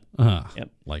 Yeah. Yep.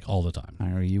 Like all the time.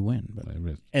 Higher you win. But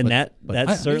That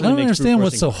certainly I don't makes understand brute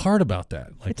what's so forcing- hard about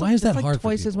that. Like, why is that it's hard like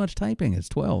twice for as people? much typing. It's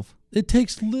 12. It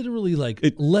takes literally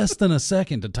less than a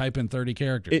second to type in 30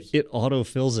 characters. It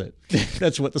auto-fills it.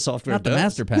 That's what the software Not the does.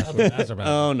 master password.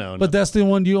 Oh, no. But that's the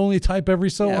one you only type every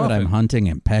so Yeah, often. but I'm hunting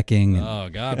and pecking. And Oh,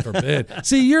 God forbid.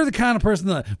 See, you're the kind of person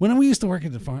that when we used to work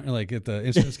at the farm, like at the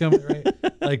insurance company, right?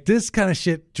 Like this kind of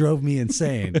shit drove me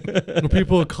insane. When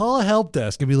people would call a help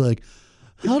desk and be like,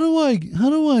 "How do I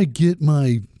get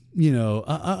my,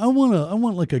 I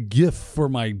want like a GIF for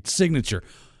my signature."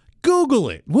 Google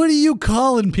it. What are you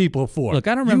calling people for? Look,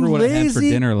 I don't remember You what I had for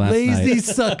lazy, dinner last night. Lazy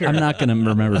sucker. I'm not going to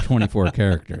remember 24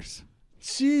 characters.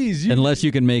 Jeez. Unless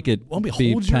you can make it Want me to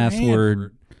be hold your hand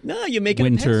password No, you make it a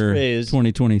winter passphrase.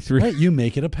 2023. Right, you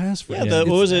make it a password. Yeah, It's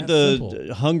what was it? that The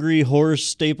simple. hungry horse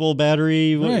staple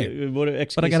battery. Right. But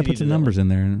I got to put some numbers in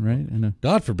there, right? I know.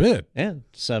 God forbid. Yeah,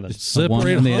 7.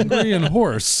 Separate on the end. hungry and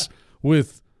horse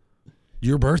with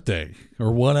your birthday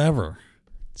or whatever.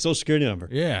 Social Security number.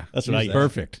 Yeah, That's what I use.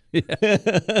 Perfect.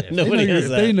 Nobody has If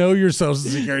that. they know your social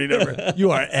security number, you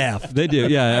are F. They do.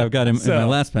 Yeah, I've got in my So-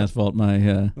 LastPass vault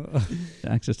my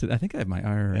access to. I think I have my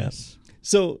IRS.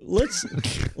 So let's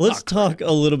talk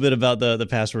a little bit about the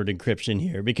password encryption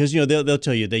here, because they'll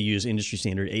tell you they use industry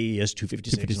standard AES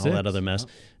 256 and all that other mess.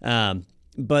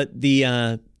 But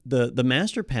the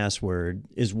master password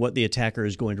is what the attacker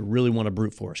is going to really want to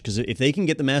brute force, because if they can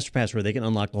get the master password, they can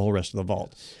unlock the whole rest of the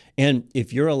vault. And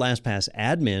if you're a LastPass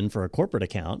admin for a corporate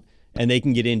account and they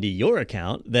can get into your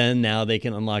account, then now they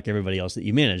can unlock everybody else that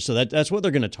you manage. So that's what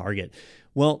they're going to target.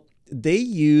 Well, they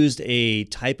used a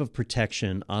type of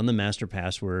protection on the master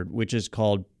password, which is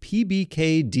called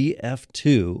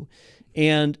PBKDF2.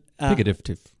 And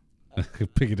Pigative.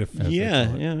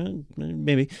 yeah,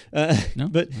 maybe. No?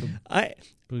 But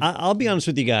I'll be honest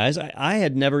with you guys. I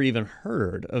had never even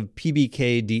heard of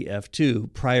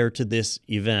PBKDF2 prior to this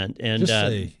event. And Just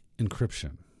say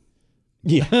encryption.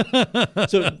 Yeah.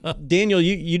 So Daniel,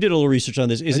 you did a little research on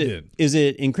this. Is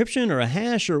it encryption or a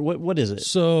hash or what is it?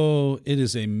 So it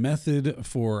is a method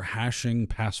for hashing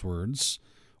passwords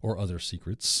or other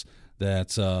secrets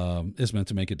that is meant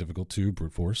to make it difficult to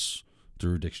brute force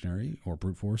through dictionary or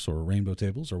brute force or rainbow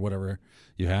tables or whatever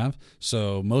you have.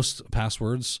 So most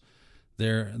passwords,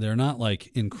 they're not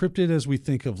like encrypted as we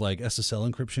think of like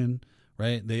SSL encryption,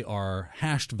 right? They are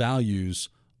hashed values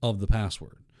of the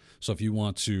password. So if you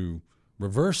want to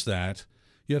reverse that,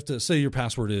 you have to say your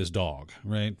password is dog,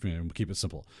 right? Keep it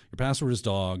simple. Your password is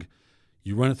dog.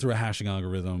 You run it through a hashing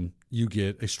algorithm. You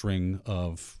get a string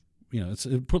of,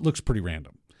 it looks pretty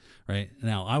random, right?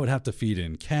 Now, I would have to feed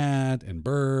in cat and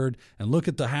bird and look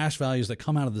at the hash values that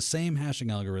come out of the same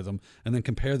hashing algorithm and then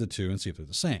compare the two and see if they're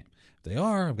the same. If they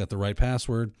are, I've got the right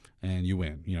password and you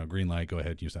win. Green light, go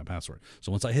ahead, use that password.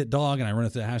 So once I hit dog and I run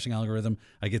it through the hashing algorithm,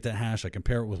 I get that hash, I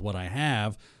compare it with what I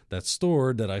have that's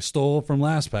stored that I stole from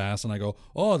LastPass, and I go,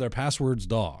 oh, their password's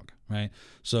dog, right?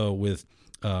 So with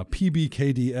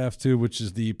PBKDF2, which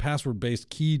is the password-based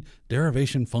key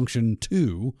derivation function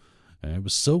 2, it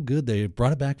was so good they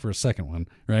brought it back for a second one,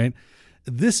 right?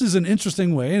 This is an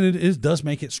interesting way, and it does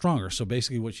make it stronger. So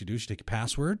basically what you do is you take a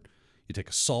password, you take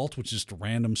a salt, which is just a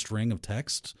random string of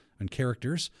text and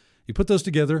characters, you put those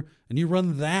together, and you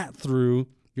run that through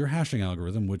your hashing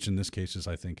algorithm, which in this case is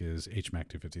HMAC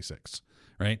 256,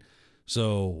 right?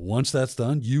 So once that's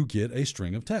done, you get a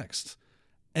string of text.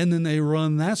 And then they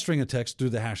run that string of text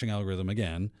through the hashing algorithm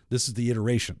again. This is the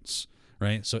iterations,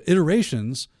 right? So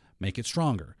iterations make it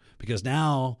stronger because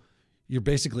now you're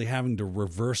basically having to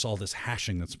reverse all this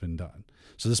hashing that's been done.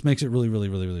 So this makes it really, really,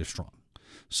 really, really strong.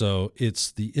 So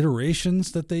it's the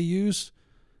iterations that they use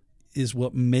is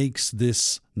what makes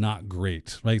this not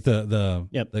great. Like the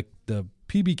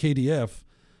PBKDF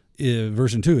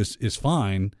version 2 is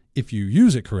fine if you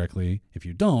use it correctly. If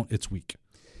you don't, it's weak.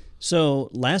 So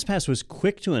LastPass was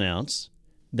quick to announce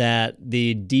that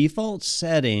the default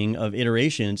setting of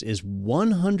iterations is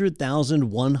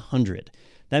 100,100.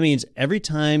 That means every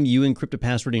time you encrypt a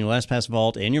password in your LastPass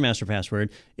vault and your master password,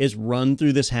 it's run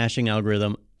through this hashing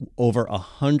algorithm over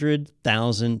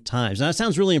 100,000 times. Now, that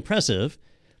sounds really impressive,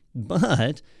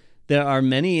 but there are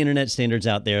many internet standards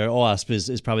out there. OWASP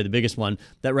is probably the biggest one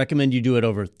that recommend you do it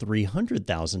over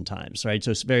 300,000 times, right?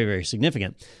 So it's very, very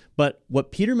significant. But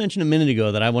what Peter mentioned a minute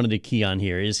ago that I wanted to key on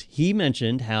here is he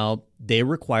mentioned how they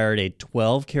required a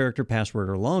 12-character password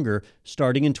or longer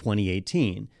starting in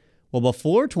 2018. Well,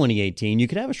 before 2018, you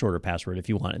could have a shorter password if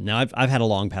you wanted. Now, I've had a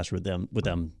long password with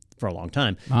them for a long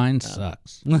time. Mine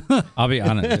sucks. I'll be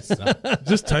honest. It sucks.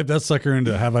 Just type that sucker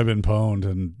into "Have I been pwned?"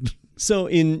 and so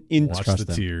in watch the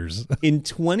tears. In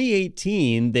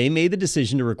 2018, they made the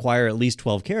decision to require at least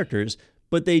 12 characters,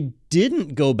 but they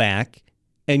didn't go back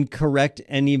and correct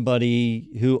anybody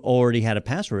who already had a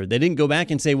password. They didn't go back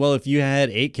and say, well, if you had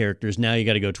 8 characters, now you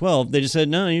got to go 12. They just said,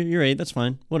 no, you're 8. That's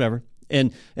fine. Whatever.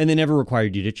 And they never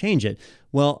required you to change it.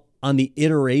 Well, on the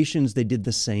iterations, they did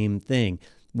the same thing.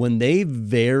 When they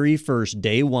very first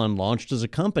day one launched as a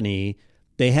company,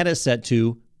 they had it set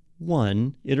to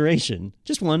 1 iteration,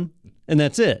 just 1, and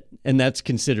that's it. And that's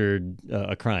considered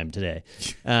a crime today.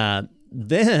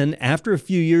 Then after a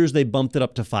few years, they bumped it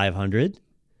up to 500.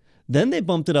 Then they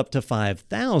bumped it up to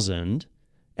 5,000.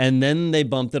 And then they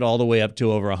bumped it all the way up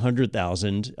to over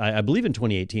 100,000, I believe in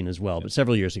 2018 as well, but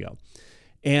several years ago.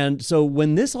 And so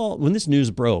when this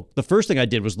news broke, the first thing I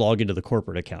did was log into the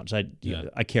corporate accounts. I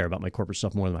care about my corporate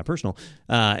stuff more than my personal.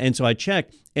 And so I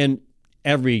checked, and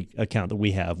every account that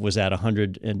we have was at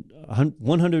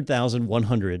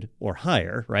 100,100 or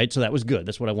higher, right? So that was good.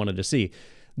 That's what I wanted to see.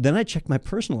 Then I checked my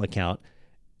personal account,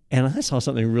 and I saw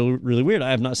something really, really weird.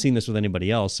 I have not seen this with anybody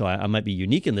else, so I might be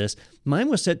unique in this. Mine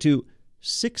was set to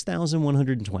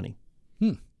 6,120.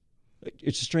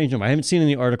 It's a strange number. I haven't seen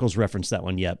any articles reference that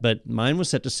one yet, but mine was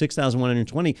set to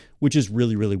 6,120, which is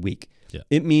really, really weak. Yeah.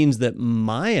 It means that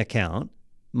my account,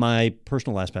 my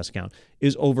personal LastPass account,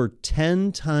 is over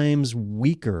 10 times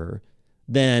weaker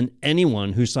than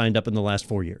anyone who signed up in the last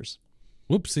 4 years.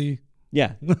 Whoopsie.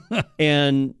 Yeah.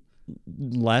 And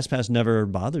LastPass never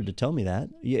bothered to tell me that.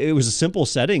 It was a simple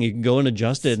setting. You can go and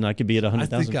adjust it, and I could be at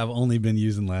 100,000. I think I've only been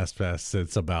using LastPass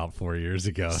since about 4 years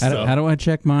ago. How do I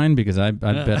check mine? Because I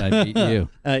bet I beat you.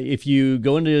 If you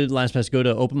go into LastPass, go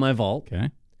to Open My Vault. Okay.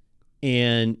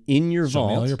 And in your Show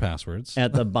vault, me all your passwords.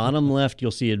 at the bottom left,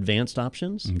 you'll see Advanced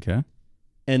Options. Okay.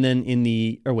 And then in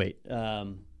the,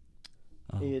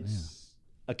 it's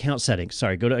account settings.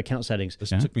 Sorry, go to account settings. This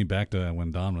took me back to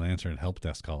when Don was answering help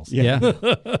desk calls. Yeah.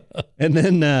 And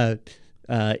then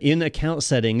in account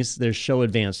settings, there's show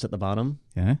advanced at the bottom.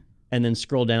 Yeah. And then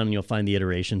scroll down and you'll find the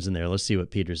iterations in there. Let's see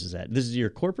what Peters is at. This is your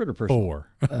corporate or personal?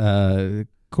 4.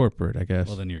 Corporate, I guess.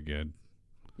 Well, then you're good.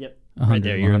 Yep. 100, right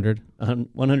there. You're 100.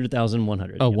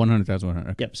 100,100. Oh, Yep.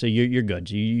 100,100. Okay. Yep. So you're good.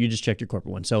 So you just checked your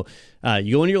corporate one. So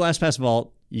you go into your LastPass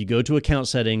vault, you go to account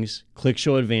settings, click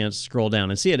show advanced, scroll down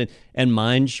and see it. And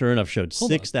mine, sure enough, showed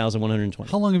 6,120.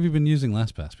 How long have you been using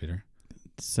LastPass, Peter?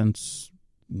 Since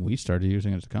we started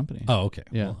using it as a company. Oh, okay.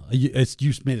 Yeah. Well,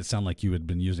 you made it sound like you had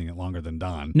been using it longer than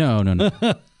Don. No.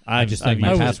 I just think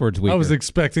my password's weaker. I was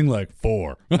expecting like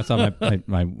 4. I thought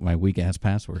my weak ass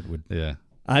password would. Yeah.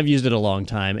 I've used it a long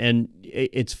time, and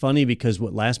it's funny because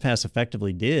what LastPass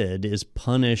effectively did is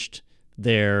punished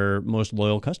their most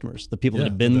loyal customers, the people that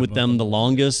have been with them the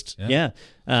longest.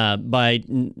 By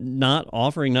not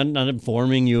offering, not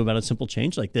informing you about a simple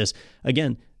change like this.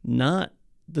 Again, not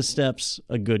the steps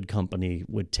a good company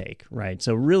would take, right?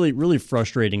 So really, really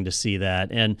frustrating to see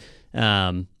that, and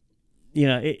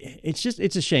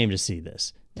it's a shame to see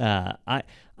this.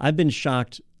 I've been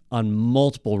shocked on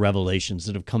multiple revelations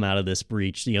that have come out of this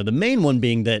breach. The main one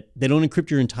being that they don't encrypt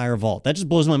your entire vault. That just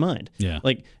blows my mind. Yeah.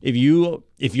 Like if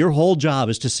your whole job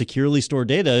is to securely store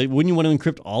data, wouldn't you want to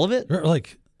encrypt all of it? Or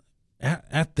like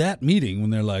at that meeting when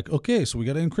they're like, okay, so we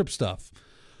got to encrypt stuff.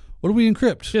 What do we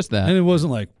encrypt? Just that. And it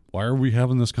wasn't like, why are we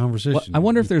having this conversation? Well, I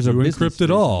wonder if there's a business encrypt it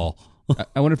reason. all.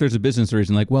 I wonder if there's a business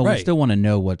reason. Like, well, we still want to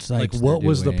know what sites. Like, what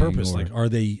was the doing, purpose? or- Like, are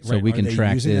they so we are can they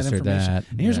track using this or information? that?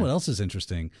 And here's Yeah. what else is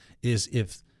interesting: is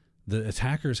if the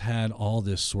attackers had all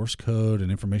this source code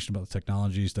and information about the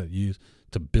technologies that use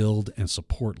to build and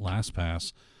support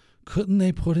LastPass, couldn't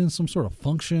they put in some sort of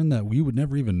function that we would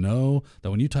never even know, that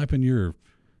when you type in your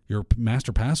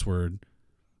master password,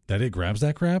 that it grabs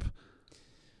that crap?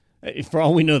 For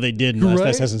all we know, they did, and LastPass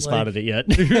Right? hasn't spotted it yet.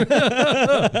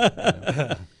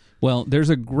 Well, there's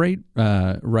a great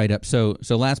write-up. So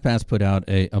LastPass put out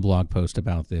a blog post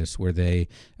about this where they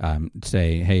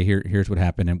say, hey, here's what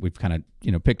happened, and we've kind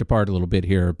of picked apart a little bit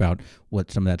here about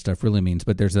what some of that stuff really means.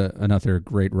 But there's another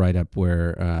great write-up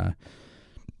where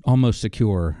Almost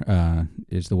Secure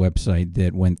is the website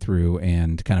that went through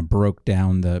and kind of broke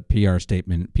down the PR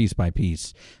statement piece by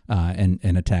piece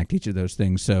and attacked each of those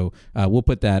things. So we'll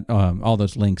put that all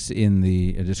those links in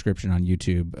the description on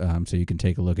YouTube, so you can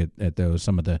take a look at those,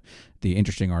 some of the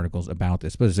interesting articles about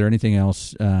this. But is there anything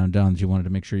else, Don, that you wanted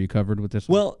to make sure you covered with this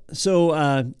one? Well,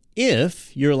 so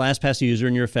if you're a LastPass user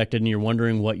and you're affected and you're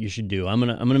wondering what you should do, I'm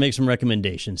gonna make some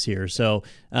recommendations here. So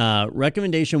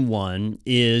recommendation 1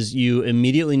 is you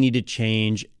immediately need to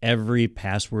change every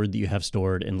password that you have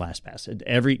stored in LastPass.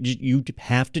 You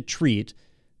have to treat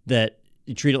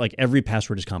it like every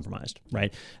password is compromised,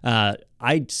 right?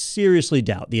 I seriously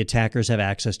doubt the attackers have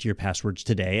access to your passwords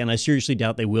today, and I seriously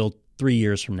doubt they will 3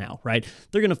 years from now, right?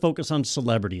 They're going to focus on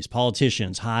celebrities,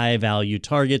 politicians, high-value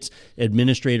targets,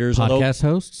 administrators. Podcast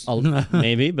hosts?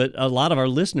 Maybe, but a lot of our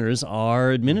listeners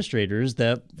are administrators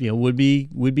that would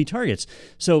be targets.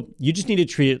 So you just need to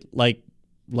treat it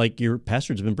like your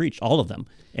passwords have been breached, all of them,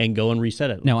 and go and reset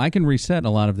it. Now, I can reset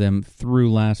a lot of them through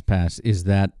LastPass. Is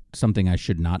that something I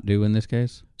should not do in this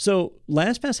case? So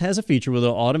LastPass has a feature where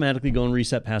they'll automatically go and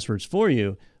reset passwords for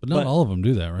you. But not all of them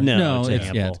do that, right? No,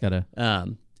 it's got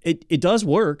to. It does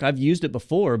work. I've used it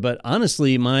before, but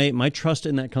honestly, my trust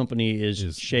in that company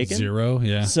is shaken. 0,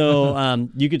 yeah. So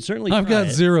you could certainly. I've got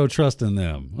it. 0 trust in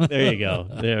them. There you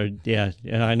go. Yeah.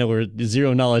 I know where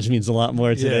 0 knowledge means a lot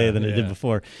more today than it did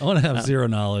before. I want to have 0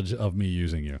 knowledge of me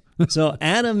using you. So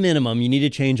at a minimum, you need to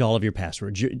change all of your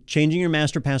passwords. Changing your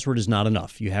master password is not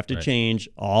enough. You have to change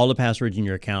all the passwords in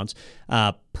your accounts.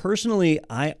 Personally,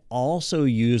 I also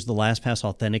use the LastPass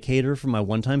Authenticator for my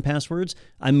one-time passwords.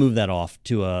 I moved that off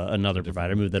to another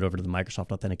provider. I moved that over to the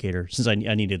Microsoft Authenticator since I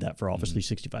needed that for Office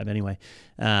 365 anyway.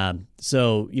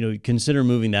 So consider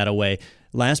moving that away.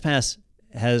 LastPass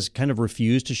has kind of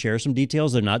refused to share some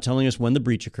details. They're not telling us when the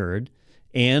breach occurred,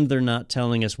 and they're not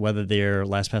telling us whether their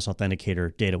LastPass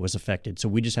Authenticator data was affected. So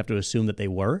we just have to assume that they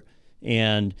were.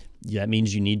 And that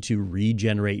means you need to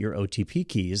regenerate your OTP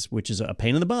keys, which is a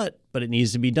pain in the butt, but it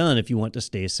needs to be done if you want to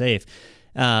stay safe.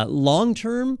 Long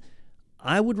term,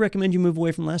 I would recommend you move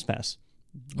away from LastPass.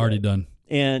 Already done.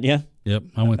 And yeah. Yep.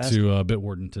 I went to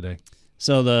Bitwarden today.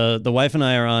 So the wife and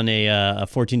I are on a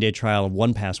 14-day trial of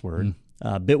 1Password.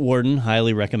 Bitwarden,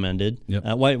 highly recommended. Yep.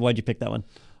 Why'd you pick that one?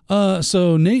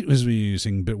 So Nate was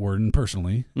using Bitwarden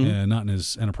personally, not in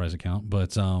his enterprise account,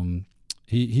 but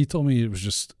he told me it was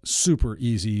just super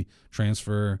easy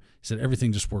transfer. He said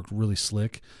everything just worked really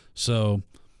slick. So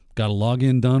got a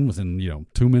login done within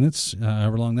 2 minutes,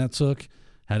 however long that took.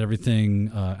 Had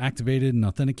everything activated and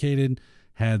authenticated.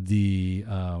 Had the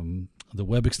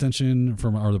web extension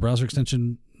or the browser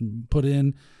extension put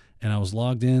in, and I was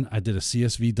logged in. I did a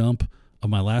CSV dump of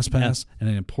my LastPass, and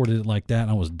I imported it like that,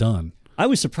 and I was done. I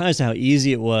was surprised how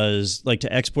easy it was, like,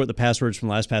 to export the passwords from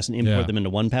LastPass and import them into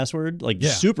 1Password. Like,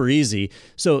 super easy.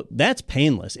 So that's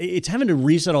painless. It's having to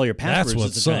reset all your passwords.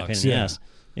 That's what that's a giant sucks. pain in the ass.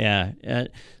 Yeah.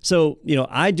 So,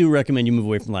 I do recommend you move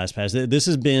away from LastPass. This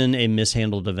has been a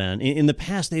mishandled event. In the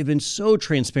past, they've been so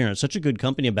transparent, such a good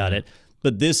company about it,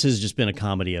 but this has just been a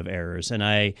comedy of errors. And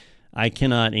I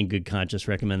cannot, in good conscience,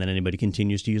 recommend that anybody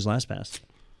continues to use LastPass.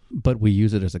 But we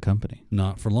use it as a company.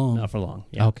 Not for long. Not for long.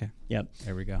 Yeah. Okay. Yep.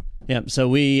 There we go. Yep. So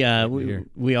we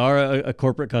are a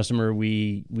corporate customer.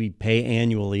 We pay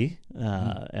annually.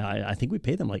 I think we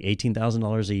pay them like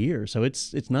 $18,000 a year. So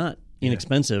it's not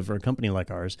inexpensive for a company like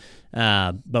ours.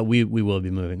 But we will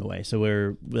be moving away. So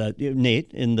we're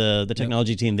Nate in the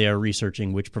technology team. They are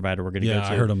researching which provider we're going to go to.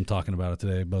 Yeah, I heard them talking about it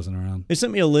today, buzzing around. They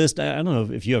sent me a list. I don't know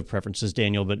if you have preferences,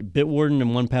 Daniel, but Bitwarden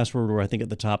and 1Password were, I think, at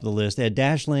the top of the list. They had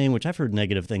Dashlane, which I've heard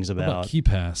negative things about. What about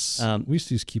KeyPass? We used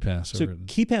to use KeyPass. So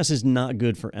KeyPass is not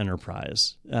good for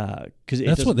enterprise.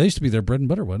 That's what they used to be their bread and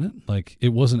butter, wasn't it? Like, it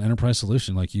was an enterprise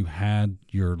solution. Like, you had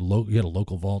you had a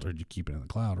local vault, or you keep it in the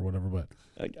cloud or whatever. But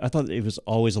I thought it was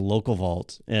always a local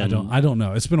vault. And I don't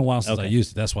know. It's been a while since I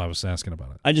used it. That's why I was asking about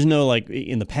it. I just know, like,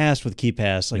 in the past with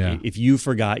KeyPass, like, if you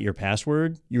forgot your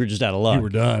password, you were just out of luck. You were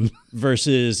done.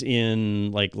 Versus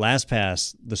in, like,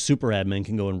 LastPass, the super admin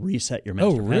can go and reset your master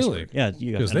password. Oh, really? Yeah,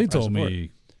 because they told me.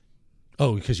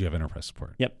 Oh, because you have enterprise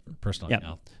support. Yep. Personal. Yep.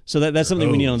 So that's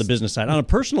something we need on the business side. On a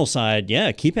personal side,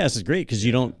 KeyPass is great because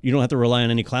you don't have to rely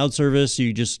on any cloud service.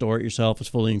 You just store it yourself. It's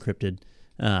fully encrypted.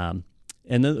 And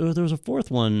then there was a fourth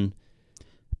one.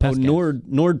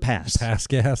 NordPass.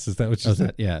 PassGas, is that what you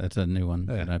said? Yeah, that's a new one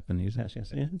that I've been using.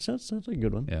 PassGas. Yeah, it sounds like a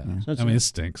good one. Yeah. I mean, it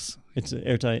stinks. It's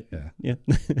airtight. Yeah.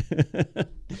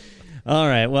 All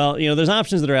right. Well, there's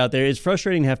options that are out there. It's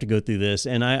frustrating to have to go through this,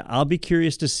 and I'll be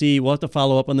curious to see. We'll have to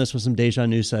follow up on this with some Deja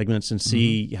News segments and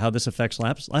see how this affects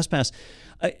LastPass.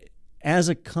 As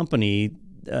a company,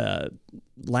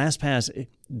 LastPass,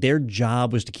 their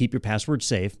job was to keep your password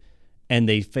safe, and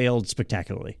they failed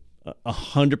spectacularly.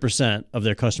 100% of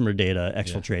their customer data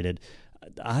exfiltrated.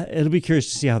 It'll be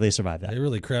curious to see how they survive that. They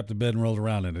really crapped the bed and rolled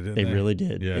around in it, didn't they? They really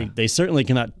did. Yeah. They certainly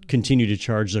cannot continue to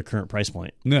charge their current price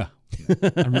point. Yeah.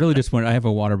 I'm really disappointed. I have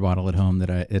a water bottle at home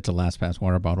it's a LastPass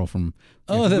water bottle from.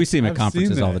 We see them at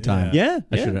conferences all the time. Yeah.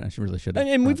 I really should.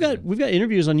 And we've got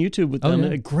interviews on YouTube with them.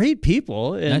 Yeah. Great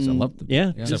people. And nice, I love them.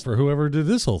 Yeah. Except for whoever did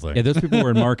this whole thing. Yeah, those people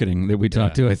were in marketing that we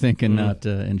talked to, I think, and not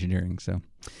engineering. So,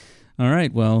 all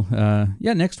right. Well,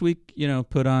 next week,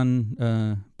 put on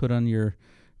your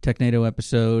TechNado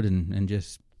episode and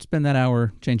just spend that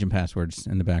hour changing passwords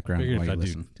in the background while you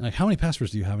listen. Like, how many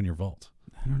passwords do you have in your vault?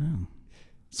 I don't know.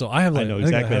 So I have. I know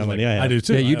exactly how many I have. I do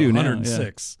too. Yeah, you do now.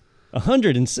 106.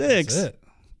 106. That's it.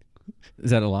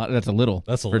 Is that a lot? That's a little.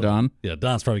 That's a for little. Don. Yeah,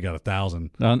 Don's probably got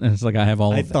 1,000. Don, it's like I have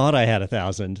all. I of them. thought I had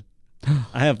 1,000.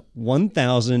 I have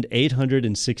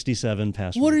 1,867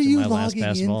 passwords. What are you in my logging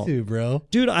LastPass vault. into, bro?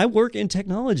 Dude, I work in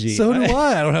technology. So do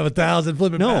I. I don't have 1,000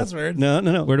 flipping passwords.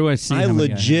 No. Where do I see? I how many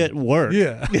legit work.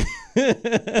 Yeah.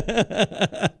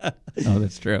 Oh,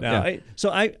 that's true.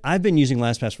 I've been using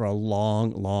LastPass for a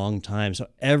long, long time. So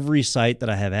every site that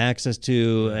I have access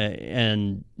to,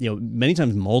 and many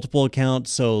times multiple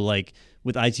accounts. So like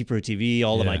with IT Pro TV,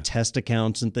 all of my test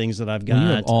accounts and things that I've got. Well, you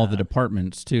have all the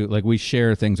departments too. Like we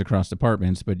share things across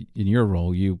departments, but in your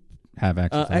role, you have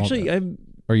access. to actually, all that.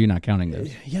 Or are you not counting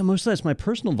those? Yeah, most of that's my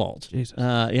personal vault. Jesus.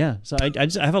 So I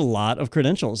have a lot of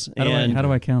credentials. How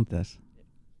do I count this?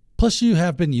 Plus, you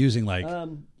have been using like.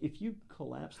 If you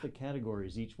collapse the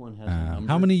categories, each one has a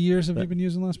number. How many years have you been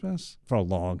using LastPass? For a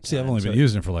long time. See, I've only been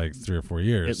using it for like 3 or 4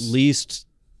 years. At least,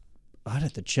 I'd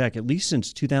have to check. At least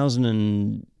since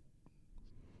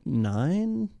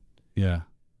 2009. Yeah.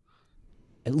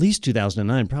 At least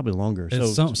 2009, probably longer.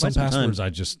 It's So some time. passwords I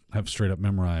just have straight up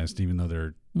memorized, even though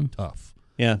they're tough.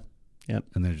 Yeah. Yep.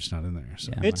 And they're just not in there.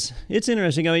 So. It's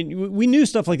interesting. I mean, we knew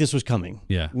stuff like this was coming.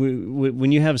 Yeah.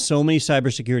 When you have so many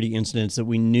cybersecurity incidents that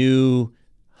we knew,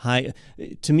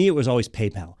 to me, it was always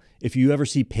PayPal. If you ever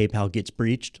see PayPal gets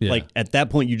breached, like at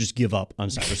that point, you just give up on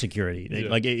cybersecurity.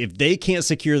 Like if they can't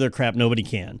secure their crap, nobody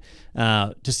can.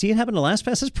 To see it happen to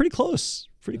LastPass is pretty close.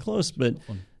 But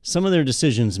some of their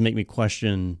decisions make me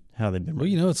question how they've been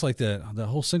run. Well, it's like the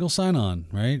whole single sign-on,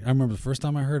 right? I remember the first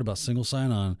time I heard about single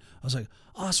sign-on, I was like,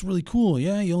 oh, it's really cool.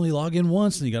 Yeah, you only log in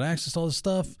once and you got access to all this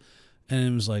stuff. And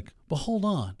it was like, but hold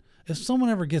on. If someone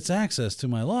ever gets access to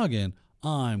my login,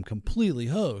 I'm completely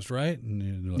hosed, right?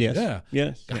 And you're like, Yes. yeah.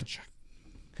 Yes. Gotcha.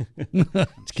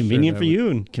 It's convenient for you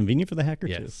and convenient for the hacker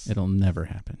Yes. too. It'll never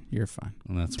happen. You're fine.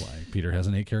 And that's why Peter has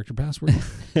an 8-character password.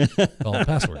 Called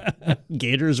password.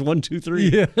 Gators 1, 2, 3.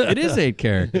 Yeah. It is 8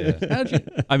 characters. How'd you?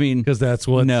 I mean, Because that's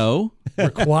what no,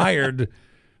 required as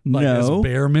no.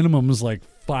 bare minimums like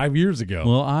 5 years ago.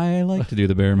 Well, I like to do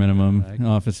the bare minimum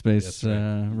Office Space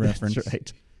reference. That's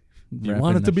right. you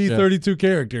want it to be 32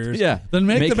 characters. Yeah. Then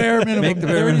make the bare minimum Make the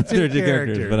bare minimum 32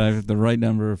 characters. But I have the right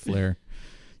number of flair.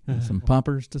 Some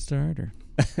poppers to start or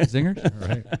zingers.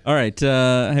 Right. All right.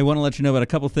 I want to let you know about a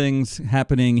couple things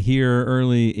happening here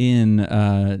early in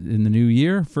the new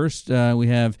year. First, we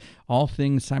have All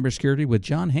Things Cybersecurity with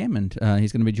John Hammond.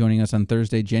 He's going to be joining us on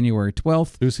Thursday, January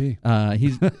 12th. Who's he?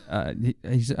 He's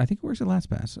I think he works at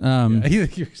LastPass.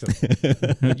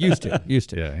 Used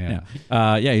to.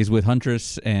 Yeah. Yeah, he's with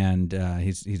Huntress, and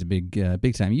he's a big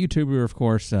time YouTuber, of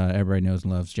course. Everybody knows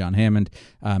and loves John Hammond.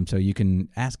 So you can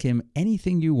ask him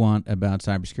anything you want about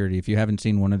cybersecurity. If you haven't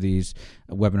seen one of these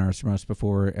webinars from us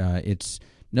before, it's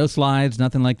no slides,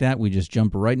 nothing like that. We just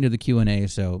jump right into the Q&A.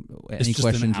 So any just an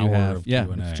questions you hour have, of yeah,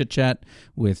 Q&A. chit chat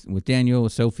with Daniel,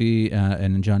 with Sophie,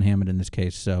 and John Hammond in this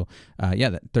case. So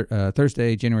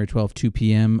Thursday, January 12th, 2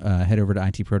 p.m. Head over to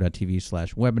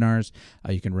itpro.tv/webinars.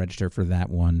 You can register for that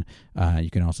one. You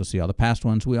can also see all the past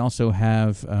ones. We also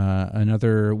have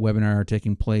another webinar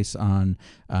taking place on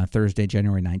Thursday,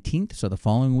 January 19th. So the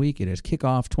following week, it is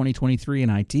Kickoff 2023 in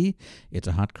IT. It's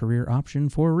a hot career option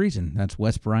for a reason. That's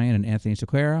Wes Bryant and Anthony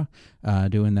Sequeira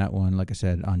doing that one, like I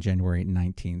said, on January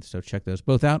 19th. So check those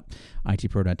both out,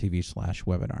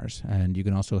 itpro.tv/webinars. And you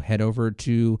can also head over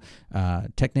to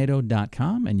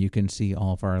technado.com and you can see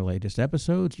all of our latest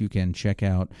episodes. You can check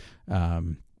out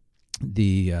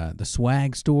the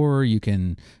swag store. You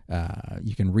can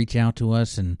reach out to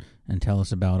us and tell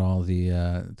us about all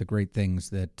the great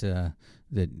things that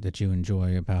you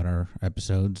enjoy about our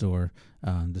episodes, or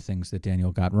the things that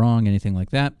Daniel got wrong, anything like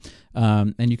that.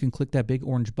 And you can click that big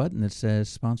orange button that says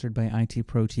sponsored by IT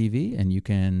Pro TV, and you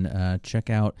can check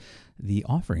out the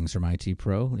offerings from IT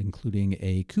Pro, including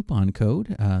a coupon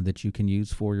code that you can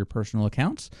use for your personal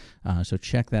accounts. So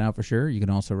check that out for sure. You can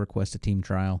also request a team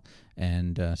trial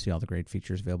and see all the great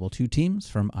features available to teams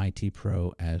from IT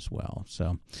Pro as well.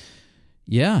 So,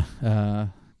 yeah,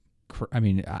 I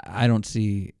mean, I don't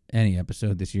see any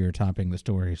episode this year topping the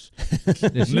stories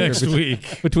Next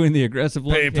week. between the aggressive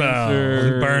lung PayPal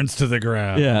cancer, burns to the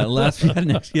ground.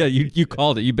 Yeah, you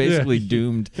called it. You basically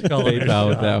doomed PayPal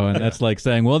with that one. That's like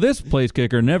saying, well, this place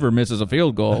kicker never misses a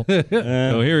field goal.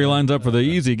 So here he lines up for the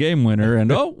easy game winner,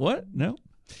 and what? No.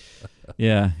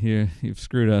 Yeah, you've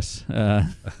screwed us.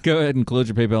 Go ahead and close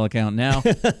your PayPal account now.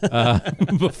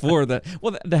 Before that,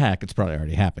 well, the hack, it's probably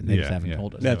already happened. They just haven't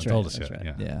told us. That's right. Told us That's yet.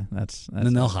 right. Yeah, that's And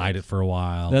then they'll hide it for a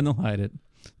while. Then they'll hide it.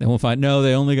 Then we'll find, no,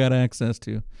 they only got access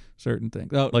to certain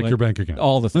things. Oh, like your bank account.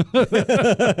 All the things.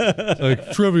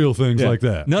 Like trivial things like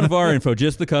that. None of our info,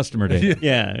 just the customer data.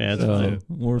 Yeah, that's fine.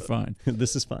 We're fine.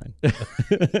 This is fine. Yeah,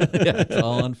 it's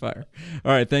all on fire.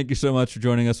 All right, thank you so much for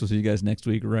joining us. We'll see you guys next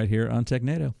week right here on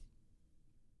TechNado.